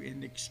to,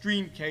 in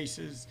extreme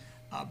cases,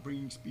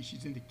 bringing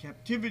species into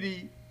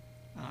captivity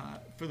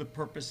for the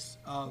purpose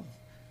of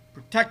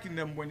protecting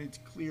them when it's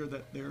clear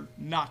that they're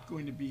not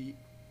going to be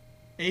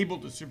able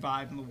to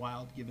survive in the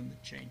wild given the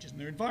changes in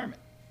their environment.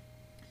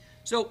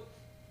 So,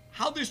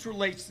 how this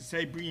relates to,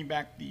 say, bringing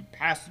back the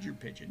passenger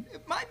pigeon,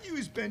 my view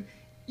has been,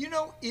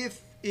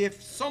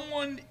 if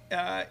someone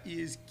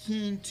is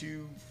keen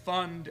to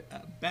fund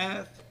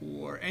Beth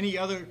or any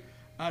other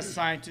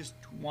scientist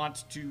who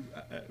wants to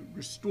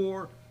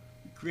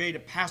create a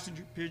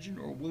passenger pigeon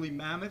or a woolly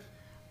mammoth,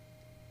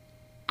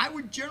 I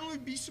would generally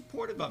be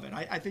supportive of it.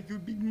 I think it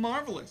would be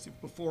marvelous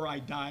if before I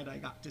died I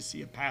got to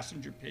see a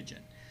passenger pigeon.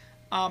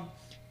 On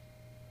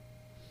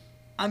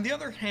the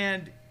other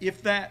hand,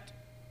 if that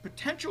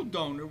potential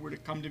donor were to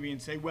come to me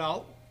and say,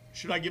 well,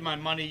 should I give my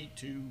money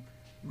to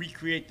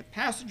recreate the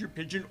passenger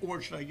pigeon, or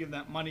should I give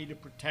that money to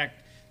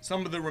protect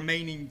some of the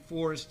remaining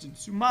forests in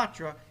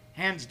Sumatra?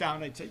 Hands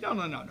down, I'd say,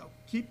 no.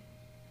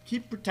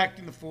 Keep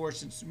protecting the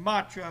forests in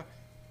Sumatra.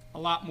 A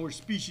lot more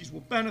species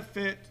will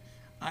benefit,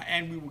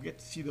 and we will get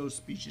to see those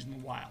species in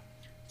the wild.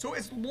 So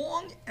as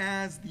long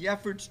as the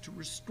efforts to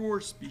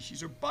restore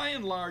species are by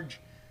and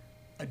large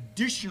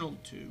additional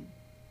to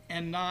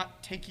and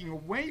not taking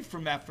away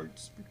from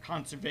efforts for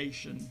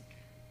conservation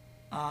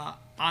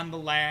on the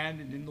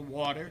land and in the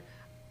water,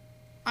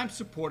 I'm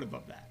supportive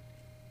of that.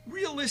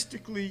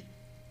 Realistically,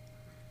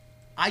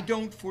 I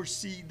don't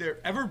foresee there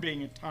ever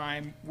being a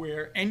time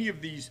where any of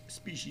these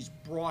species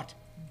brought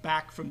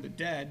back from the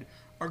dead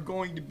are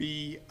going to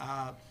be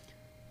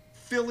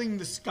filling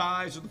the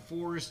skies or the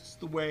forests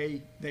the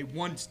way they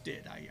once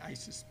did. I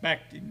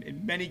suspect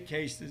in many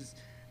cases,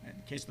 in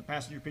the case of the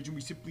passenger pigeon,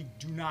 we simply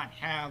do not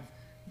have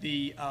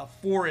the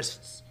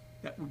forests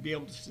that would be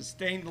able to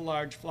sustain the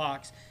large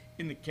flocks.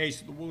 In the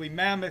case of the woolly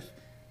mammoth,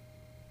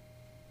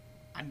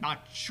 I'm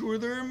not sure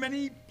there are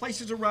many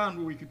places around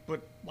where we could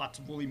put lots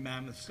of woolly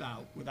mammoths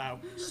out without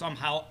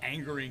somehow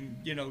angering,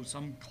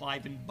 some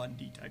Clive and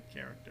Bundy type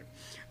character.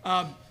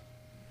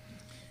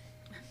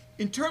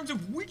 In terms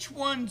of which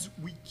ones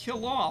we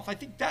kill off, I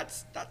think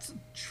that's a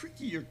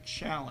trickier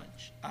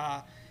challenge.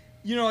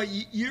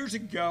 Years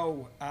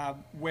ago,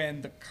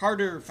 when the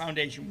Carter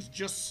Foundation was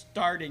just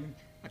starting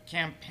a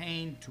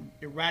campaign to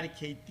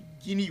eradicate the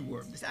guinea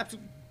worm, this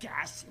absolutely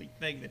ghastly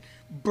thing that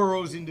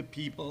burrows into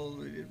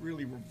people, a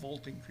really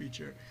revolting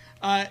creature.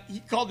 He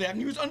called that, and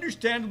he was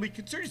understandably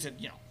concerned. He said,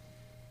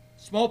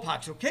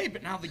 smallpox, okay,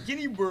 but now the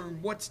guinea worm,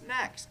 what's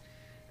next?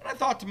 And I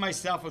thought to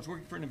myself, I was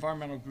working for an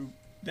environmental group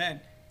then,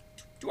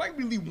 do I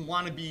really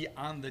want to be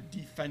on the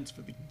defense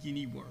for the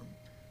guinea worm?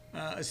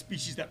 A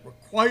species that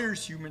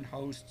requires human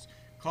hosts,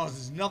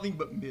 causes nothing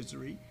but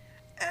misery.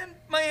 And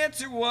my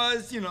answer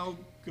was,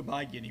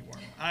 goodbye guinea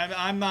worm.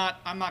 I'm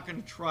not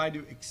going to try to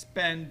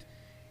expend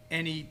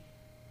any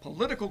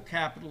political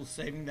capital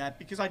saving that,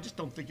 because I just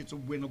don't think it's a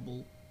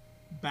winnable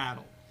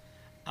battle.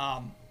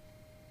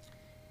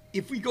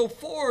 If we go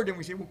forward and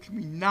we say, well, can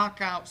we knock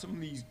out some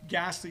of these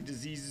ghastly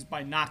diseases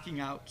by knocking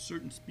out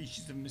certain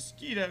species of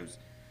mosquitoes?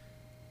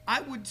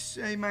 I would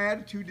say my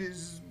attitude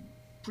is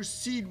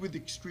proceed with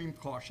extreme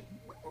caution.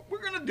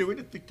 We're going to do it.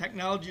 If the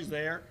technology is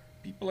there,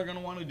 people are going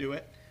to want to do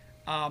it.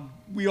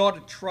 We ought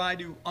to try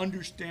to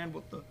understand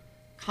what the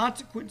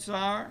consequences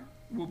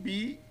will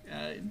be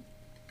in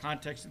the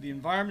context of the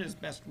environment as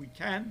best we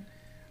can.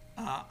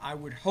 I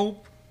would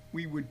hope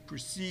we would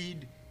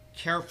proceed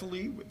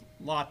carefully with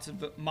lots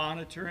of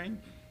monitoring,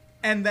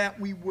 and that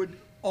we would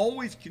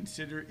always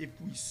consider, if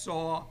we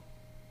saw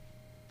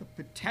the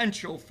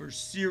potential for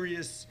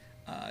serious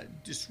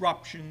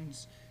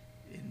disruptions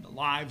in the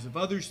lives of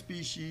other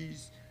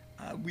species,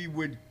 we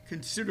would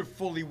consider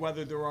fully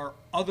whether there are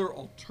other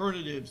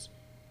alternatives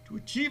to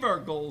achieve our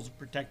goals of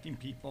protecting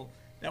people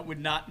that would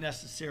not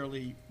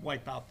necessarily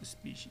wipe out the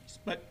species.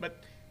 But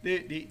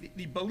the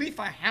belief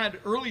I had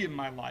early in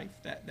my life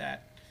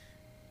that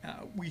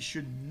we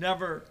should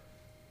never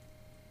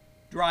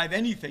drive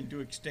anything to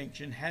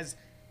extinction has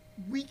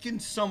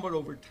weakened somewhat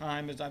over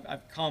time as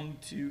I've come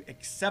to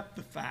accept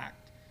the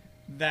fact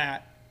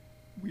that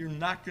we're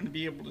not going to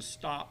be able to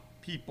stop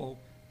people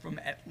from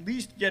at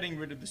least getting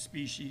rid of the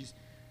species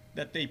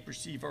that they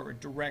perceive are a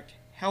direct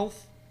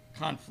health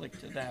conflict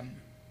to them.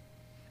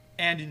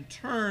 And in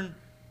turn,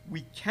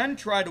 we can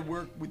try to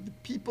work with the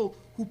people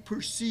who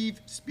perceive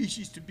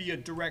species to be a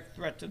direct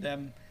threat to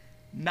them,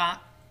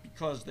 not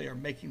because they are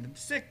making them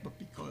sick, but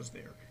because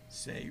they're,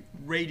 say,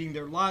 raiding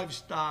their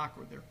livestock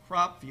or their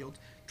crop fields.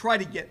 Try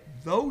to get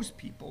those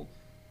people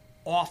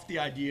off the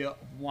idea of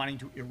wanting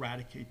to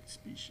eradicate the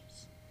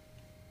species.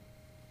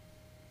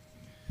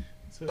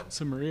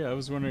 So Maria, I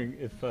was wondering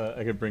if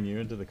I could bring you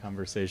into the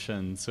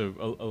conversation.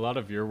 So a lot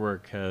of your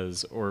work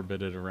has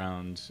orbited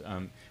around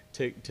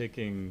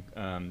taking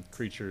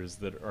creatures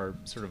that are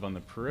sort of on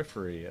the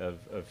periphery of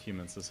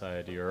human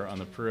society or on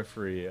the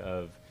periphery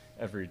of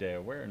everyday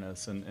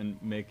awareness and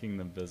making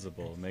them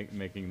visible,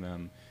 making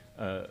them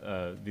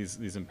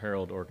these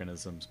imperiled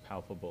organisms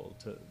palpable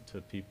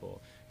to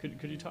people.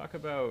 Could you talk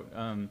about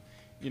how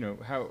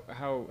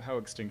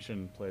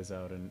extinction plays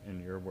out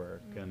in your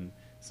work and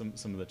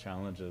some of the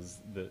challenges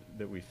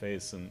that we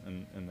face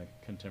in the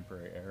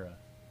contemporary era?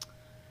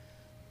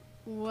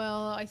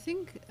 Well, I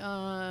think,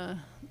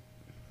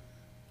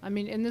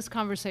 in this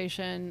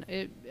conversation,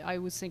 I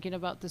was thinking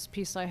about this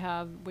piece I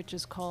have, which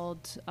is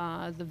called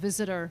The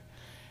Visitor.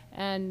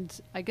 And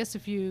I guess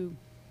if you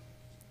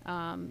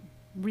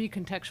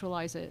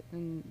recontextualize it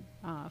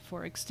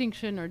for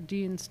extinction or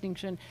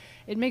de-extinction,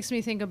 it makes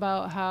me think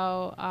about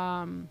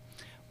how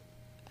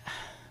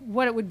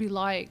what it would be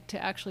like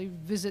to actually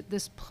visit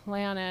this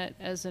planet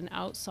as an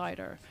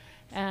outsider,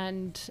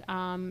 and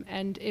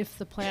if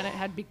the planet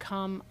had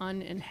become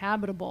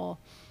uninhabitable,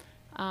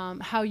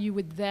 how you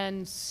would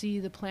then see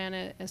the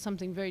planet as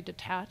something very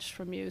detached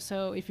from you.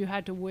 So if you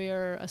had to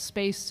wear a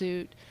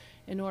spacesuit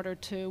in order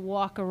to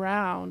walk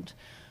around,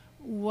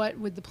 what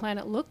would the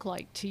planet look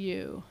like to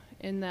you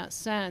in that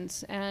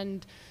sense?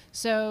 And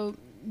so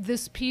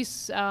this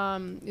piece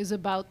is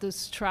about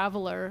this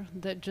traveler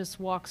that just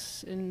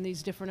walks in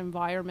these different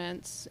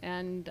environments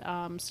and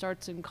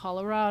starts in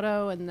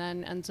Colorado and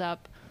then ends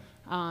up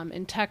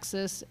in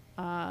Texas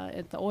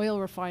at the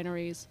oil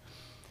refineries.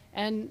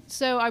 And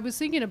so I was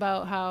thinking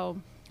about how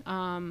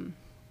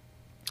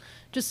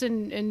just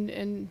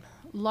in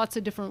lots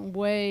of different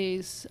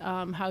ways,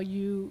 how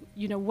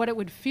what it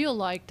would feel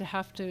like to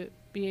have to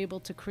be able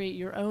to create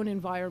your own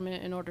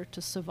environment in order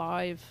to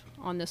survive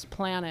on this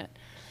planet.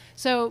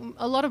 So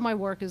a lot of my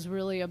work is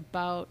really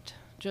about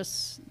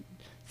just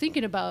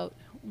thinking about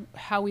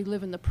how we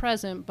live in the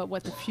present, but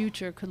what the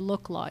future could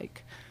look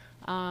like.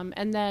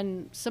 And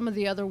then some of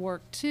the other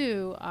work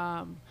too,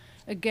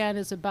 again,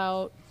 is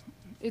about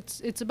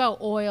it's about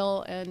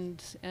oil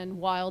and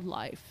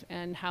wildlife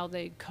and how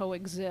they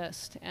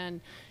coexist,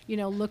 and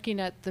looking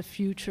at the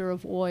future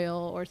of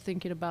oil or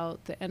thinking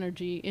about the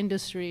energy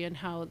industry and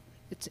how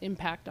its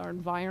impact our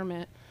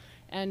environment,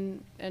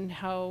 and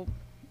how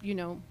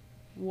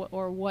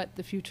what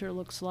the future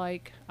looks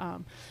like.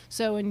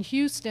 So in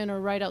Houston, or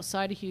right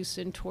outside of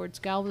Houston towards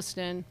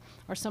Galveston,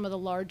 are some of the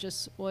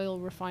largest oil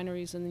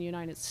refineries in the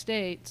United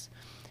States,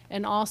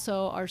 and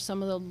also are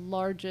some of the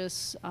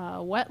largest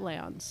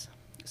wetlands.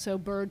 So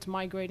birds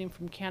migrating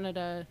from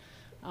Canada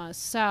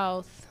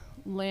south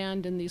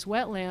land in these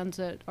wetlands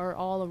that are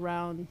all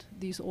around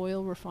these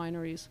oil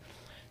refineries.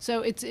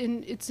 So it's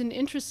an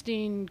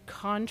interesting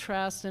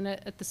contrast, and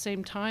at the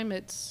same time,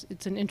 it's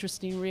an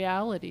interesting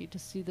reality to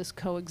see this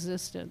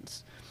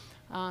coexistence.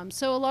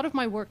 So a lot of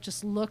my work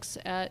just looks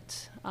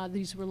at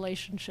these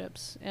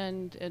relationships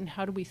and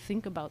how do we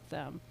think about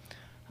them,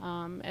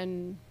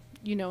 and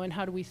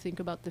how do we think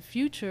about the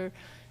future.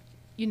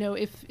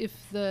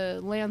 If the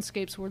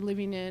landscapes we're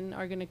living in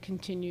are going to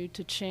continue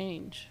to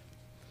change.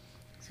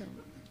 So,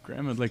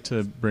 Graham, I'd like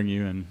to bring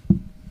you in.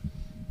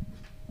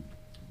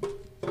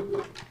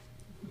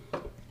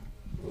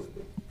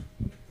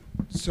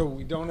 So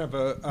we don't have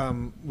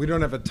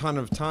a ton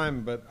of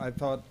time, but I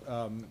thought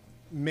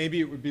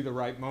maybe it would be the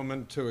right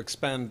moment to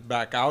expand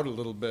back out a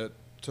little bit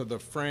to the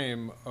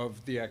frame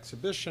of the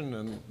exhibition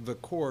and the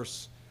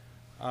course.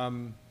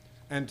 And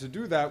to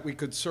do that, we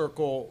could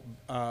circle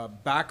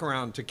back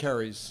around to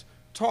Carrie's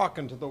talk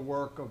and to the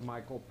work of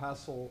Michael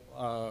Pessel,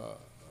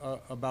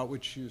 about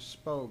which you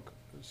spoke.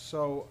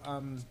 So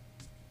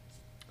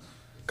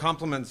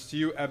compliments to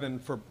you, Evan,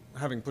 for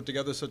having put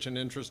together such an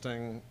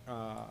interesting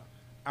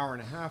hour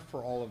and a half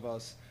for all of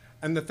us.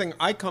 And the thing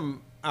I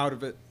come out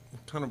of it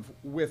kind of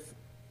with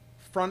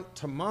front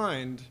to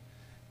mind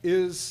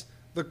is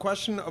the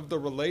question of the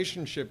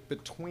relationship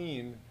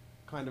between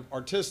kind of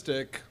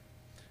artistic,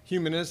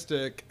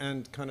 humanistic,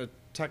 and kind of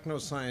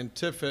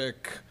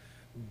techno-scientific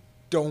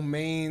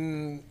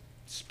domain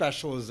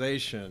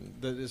specialization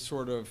that is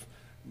sort of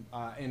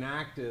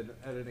enacted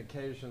at an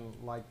occasion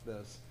like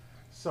this.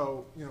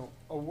 So,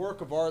 a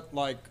work of art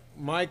like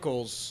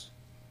Michael's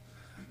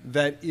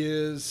that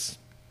is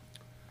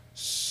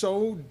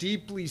so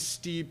deeply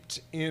steeped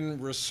in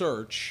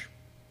research,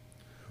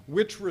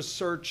 which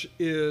research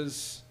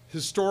is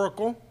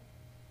historical,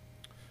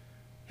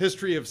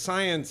 history of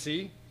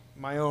sciency,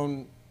 my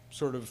own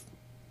sort of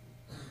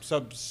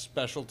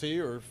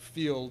subspecialty or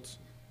field,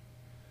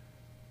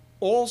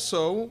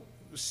 also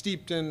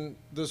steeped in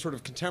the sort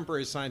of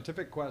contemporary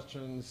scientific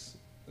questions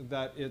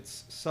that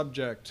its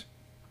subject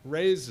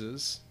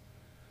raises,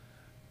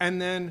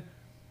 and then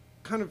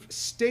kind of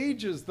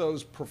stages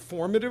those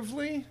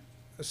performatively.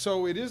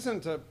 So it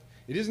isn't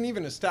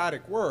even a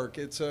static work.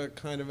 It's a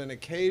kind of an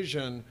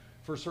occasion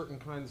for certain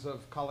kinds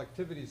of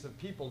collectivities of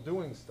people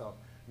doing stuff,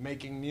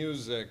 making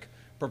music,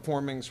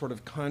 performing sort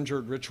of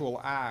conjured ritual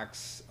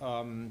acts,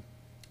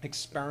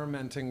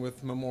 experimenting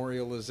with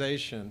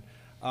memorialization.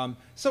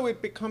 So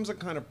it becomes a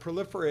kind of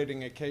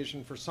proliferating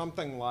occasion for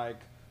something like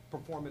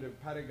performative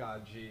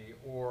pedagogy,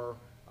 or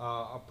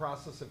a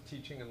process of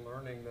teaching and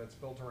learning that's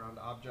built around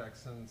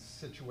objects and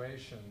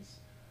situations.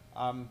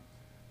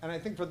 And I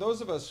think for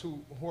those of us who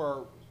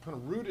are kind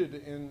of rooted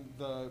in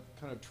the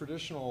kind of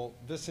traditional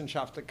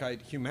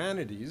Wissenschaftlichkeit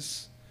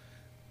humanities,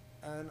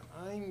 and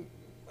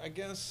I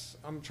guess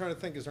I'm trying to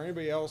think, is there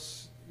anybody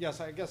else? Yes,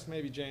 I guess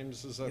maybe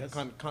James is a Yes,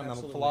 continental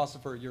absolutely.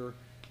 philosopher. You're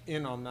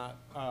in on that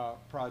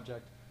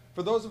project.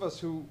 For those of us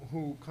who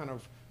kind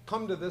of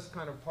come to this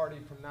kind of party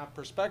from that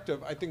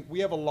perspective, I think we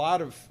have a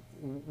lot of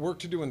work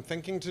to do and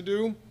thinking to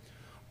do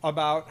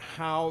about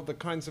how the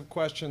kinds of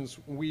questions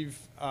we've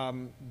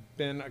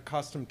been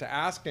accustomed to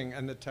asking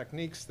and the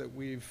techniques that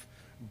we've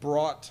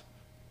brought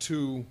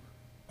to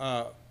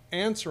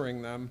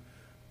answering them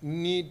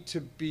need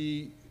to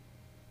be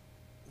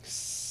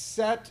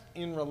set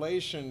in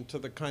relation to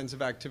the kinds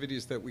of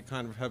activities that we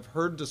kind of have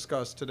heard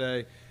discussed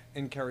today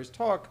in Carrie's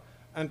talk,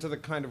 and to the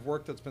kind of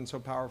work that's been so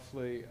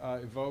powerfully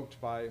evoked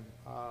by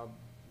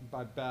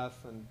Beth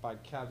and by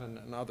Kevin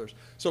and others.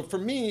 So for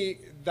me,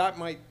 that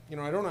might,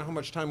 I don't know how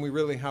much time we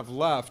really have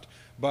left,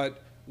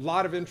 but a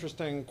lot of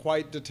interesting,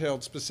 quite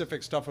detailed,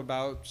 specific stuff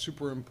about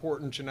super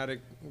important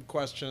genetic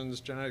questions,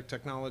 genetic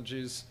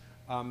technologies,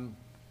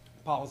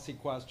 policy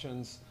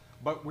questions.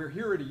 But we're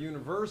here at a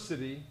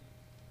university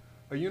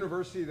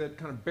that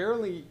kind of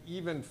barely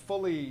even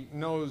fully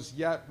knows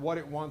yet what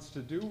it wants to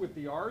do with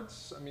the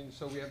arts. I mean,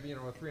 so we have, a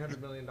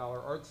 $300 million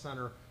arts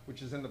center,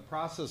 which is in the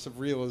process of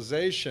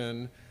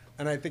realization.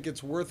 And I think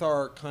it's worth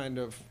our kind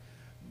of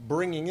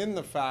bringing in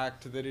the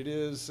fact that it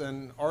is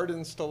an art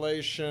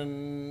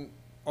installation,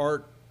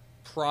 art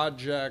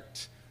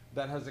project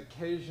that has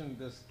occasioned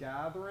this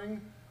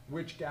gathering,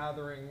 which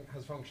gathering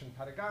has functioned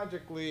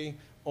pedagogically,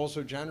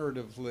 also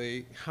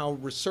generatively, how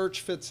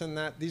research fits in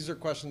that. These are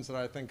questions that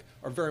I think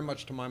are very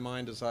much to my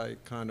mind as I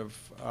kind of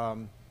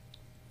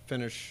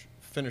finish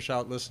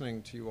out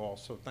listening to you all.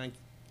 So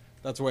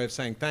that's a way of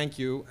saying thank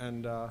you,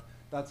 and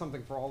that's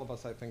something for all of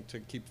us, I think, to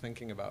keep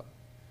thinking about.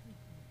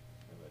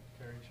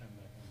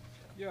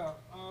 Yeah,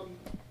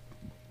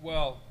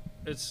 well,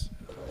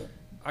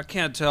 I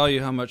can't tell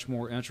you how much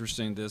more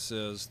interesting this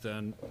is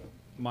than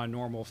my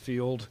normal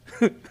field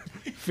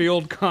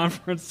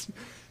conference,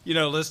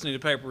 listening to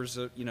papers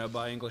that,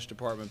 by English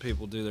department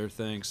people do their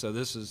thing. So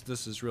this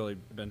has really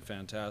been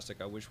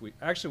fantastic. I wish we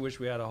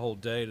had a whole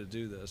day to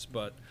do this,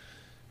 but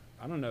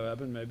I don't know,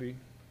 Eben, maybe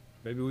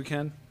we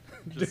can.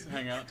 Just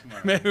hang out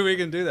tomorrow. Maybe we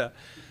can do that.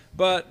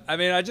 But,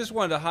 I just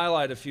wanted to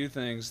highlight a few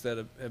things that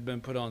have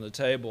been put on the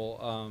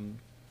table.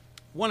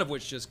 One of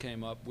which just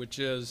came up, which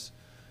is,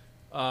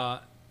 this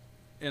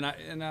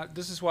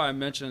is why I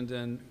mentioned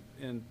in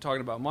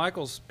talking about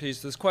Michael's piece,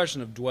 this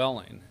question of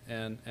dwelling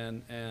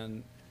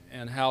and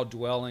how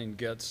dwelling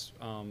gets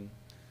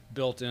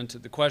built into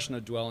the question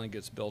of dwelling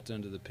gets built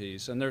into the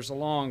piece. And there's a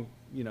long,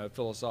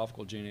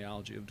 philosophical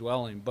genealogy of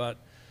dwelling, but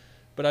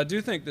I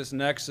do think this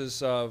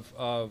nexus of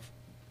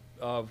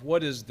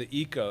what is the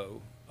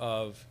eco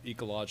of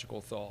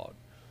ecological thought,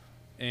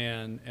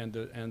 and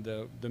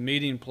the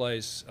meeting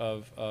place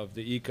of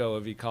the eco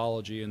of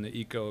ecology and the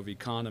eco of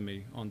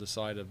economy on the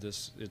side of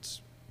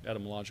its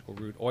etymological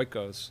root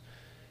oikos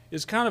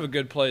is kind of a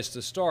good place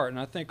to start. And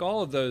I think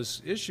all of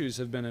those issues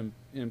have been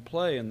in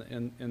play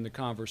in the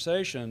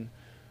conversation,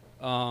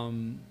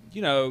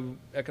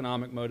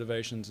 economic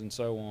motivations and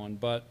so on,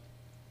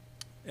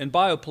 and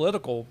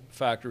biopolitical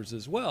factors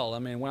as well.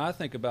 When I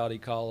think about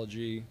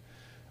ecology,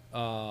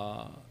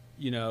 I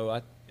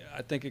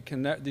think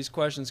these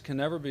questions can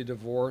never be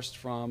divorced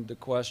from the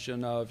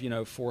question of,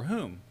 for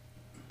whom.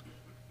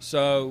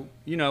 So,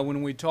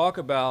 when we talk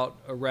about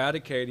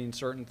eradicating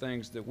certain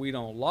things that we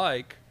don't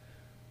like,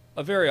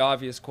 a very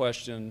obvious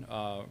question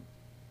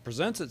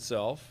presents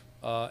itself,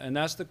 and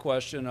that's the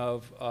question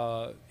of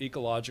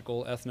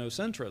ecological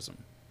ethnocentrism.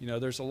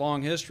 There's a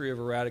long history of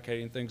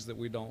eradicating things that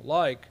we don't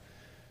like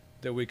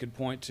that we could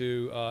point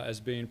to as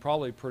being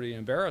probably pretty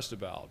embarrassed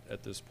about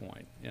at this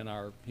point in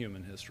our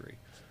human history.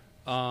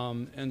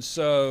 And this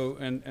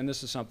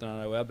is something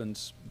I know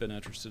Eben's been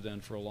interested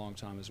in for a long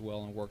time as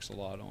well and works a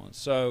lot on.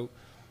 So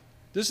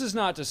this is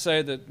not to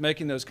say that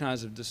making those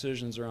kinds of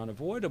decisions are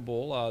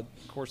unavoidable. Of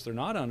course, they're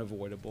not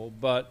unavoidable,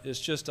 but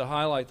it's just to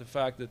highlight the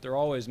fact that they're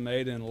always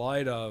made in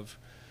light of,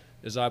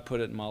 as I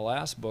put it in my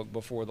last book,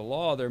 Before the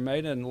Law, they're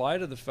made in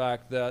light of the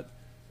fact that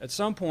at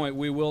some point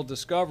we will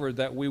discover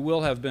that we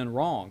will have been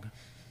wrong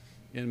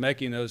in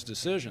making those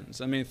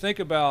decisions. I mean, think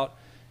about,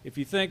 if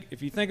you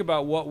think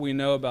about what we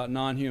know about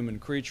non-human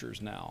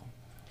creatures now,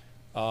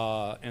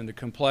 and the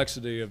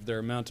complexity of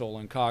their mental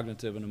and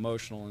cognitive and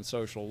emotional and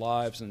social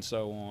lives and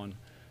so on,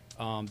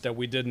 that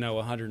we didn't know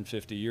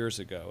 150 years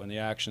ago, and the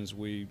actions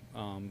we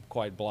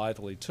quite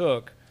blithely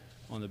took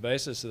on the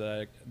basis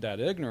of that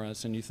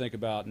ignorance. And you think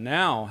about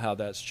now how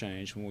that's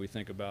changed when we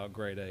think about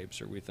great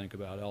apes, or we think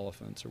about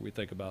elephants, or we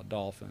think about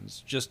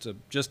dolphins, just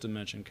to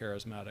mention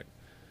charismatic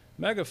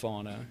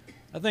megafauna.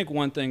 I think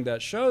one thing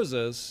that shows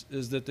us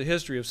is that the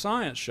history of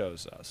science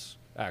shows us,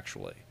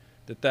 actually,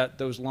 that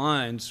those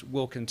lines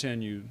will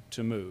continue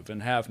to move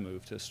and have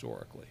moved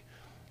historically.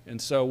 And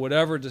so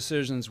whatever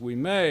decisions we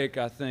make,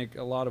 I think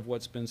a lot of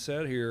what's been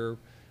said here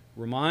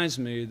reminds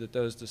me that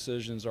those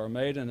decisions are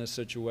made in a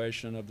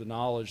situation of the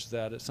knowledge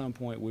that at some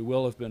point we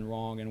will have been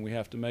wrong, and we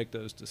have to make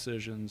those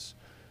decisions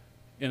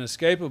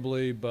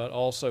inescapably, but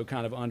also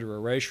kind of under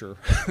erasure,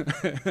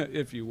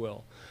 if you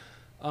will.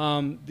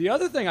 The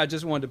other thing I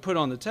just wanted to put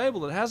on the table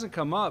that hasn't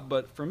come up,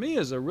 but for me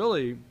is a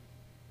really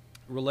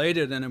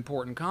related and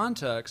important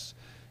context,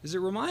 is it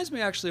reminds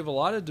me actually of a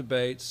lot of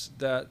debates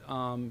that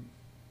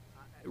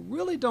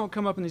really don't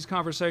come up in these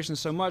conversations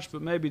so much,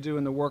 but maybe do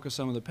in the work of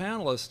some of the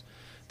panelists,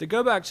 that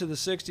go back to the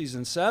 60s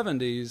and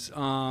 70s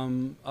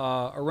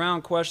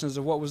around questions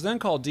of what was then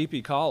called deep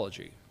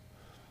ecology,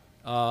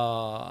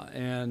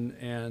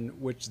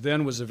 and which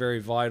then was a very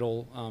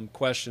vital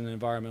question in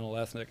environmental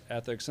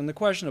ethics, and the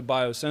question of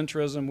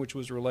biocentrism, which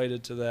was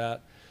related to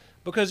that.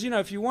 Because,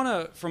 if you want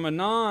to, from a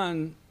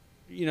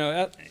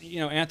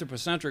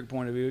anthropocentric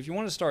point of view, if you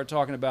want to start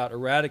talking about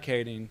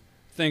eradicating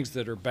things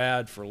that are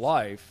bad for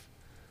life,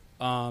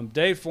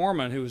 Dave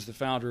Foreman, who was the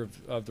founder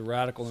of the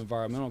radical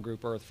environmental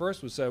group Earth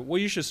First, would say, well,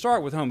 you should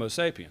start with Homo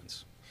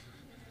sapiens.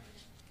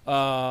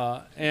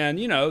 And,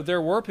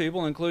 there were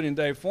people, including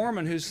Dave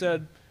Foreman, who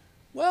said,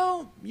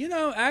 well,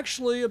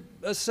 actually a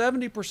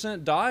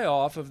 70%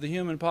 die-off of the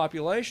human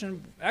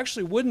population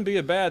actually wouldn't be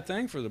a bad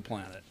thing for the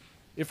planet,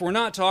 if we're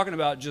not talking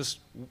about just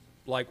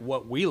like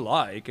what we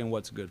like and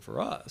what's good for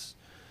us.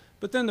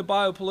 But then the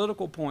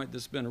biopolitical point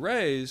that's been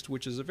raised,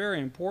 which is a very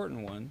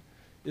important one,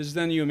 is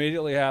then you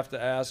immediately have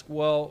to ask,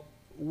 well,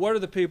 what are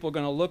the people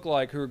going to look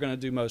like who are going to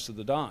do most of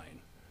the dying?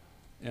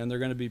 And they're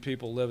going to be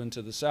people living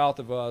to the south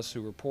of us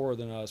who are poorer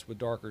than us with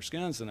darker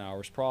skins than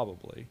ours,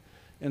 probably.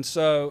 And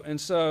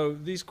so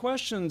these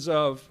questions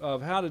of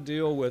how to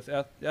deal with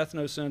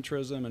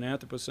ethnocentrism and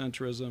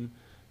anthropocentrism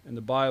and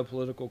the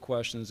biopolitical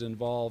questions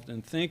involved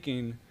in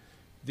thinking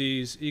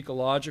these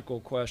ecological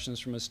questions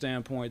from a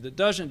standpoint that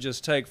doesn't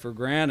just take for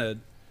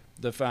granted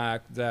the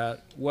fact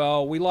that,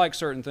 well, we like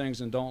certain things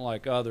and don't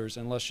like others,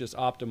 and let's just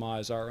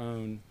optimize our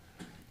own,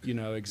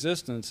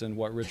 existence in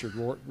what Richard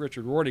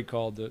Rorty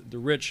called the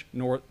rich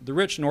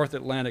North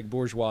Atlantic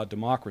bourgeois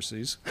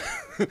democracies,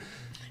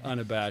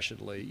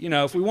 unabashedly.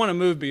 If we want to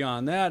move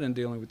beyond that in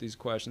dealing with these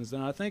questions,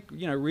 then I think,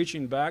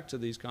 reaching back to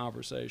these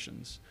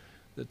conversations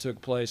that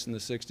took place in the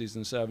 60s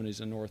and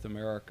 70s in North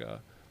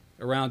America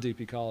around deep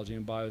ecology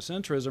and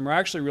biocentrism are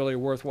actually really a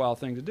worthwhile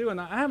thing to do.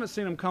 And I haven't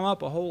seen them come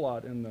up a whole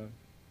lot in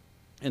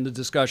the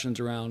discussions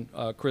around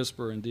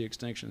CRISPR and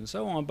de-extinction and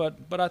so on,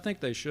 but I think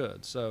they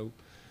should. So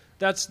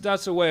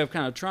that's a way of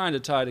kind of trying to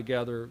tie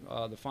together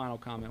the final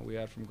comment we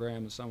had from Graham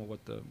and some of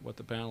what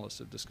the panelists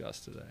have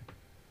discussed today.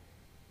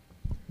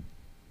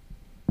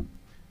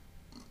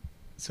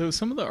 So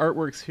some of the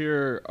artworks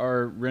here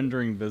are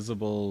rendering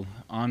visible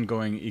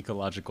ongoing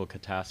ecological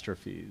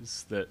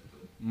catastrophes that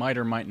might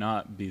or might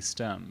not be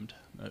stemmed.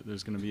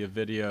 There's going to be a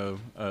video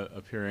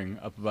appearing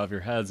up above your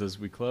heads as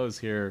we close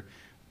here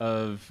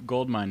of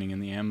gold mining in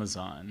the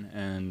Amazon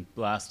and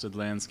blasted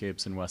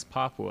landscapes in West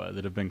Papua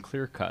that have been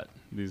clear-cut.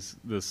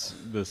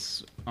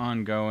 This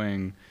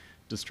ongoing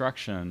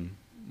destruction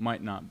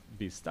might not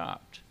be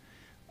stopped.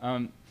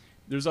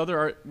 There's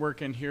other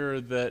artwork in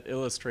here that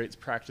illustrates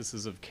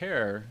practices of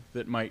care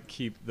that might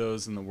keep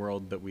those in the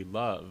world that we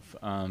love.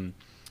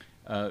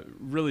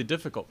 Really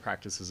difficult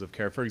practices of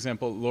care. For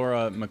example,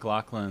 Laura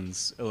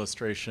McLaughlin's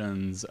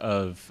illustrations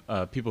of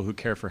people who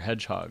care for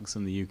hedgehogs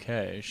in the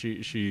UK.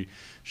 She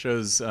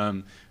shows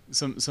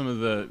some of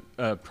the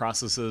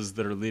processes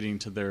that are leading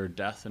to their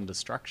death and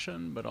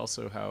destruction, but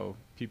also how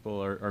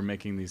people are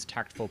making these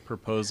tactful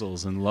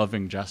proposals and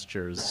loving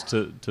gestures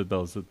to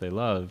those that they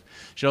love.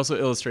 She also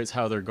illustrates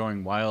how they're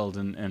going wild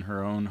in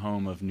her own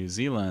home of New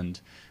Zealand,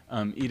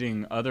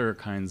 eating other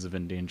kinds of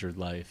endangered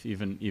life,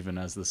 even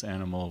as this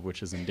animal,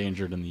 which is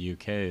endangered in the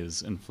UK,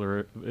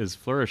 is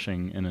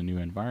flourishing in a new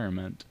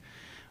environment.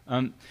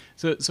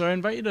 So I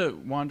invite you to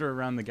wander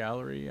around the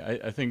gallery.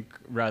 I think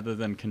rather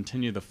than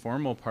continue the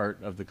formal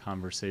part of the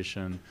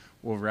conversation,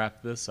 we'll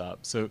wrap this up.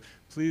 So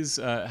please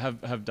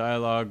have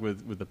dialogue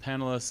with the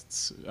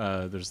panelists.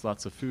 There's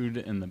lots of food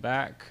in the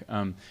back.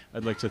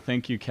 I'd like to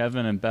thank you,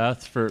 Kevin and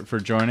Beth, for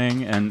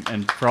joining,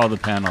 and for all the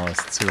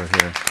panelists who are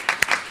here.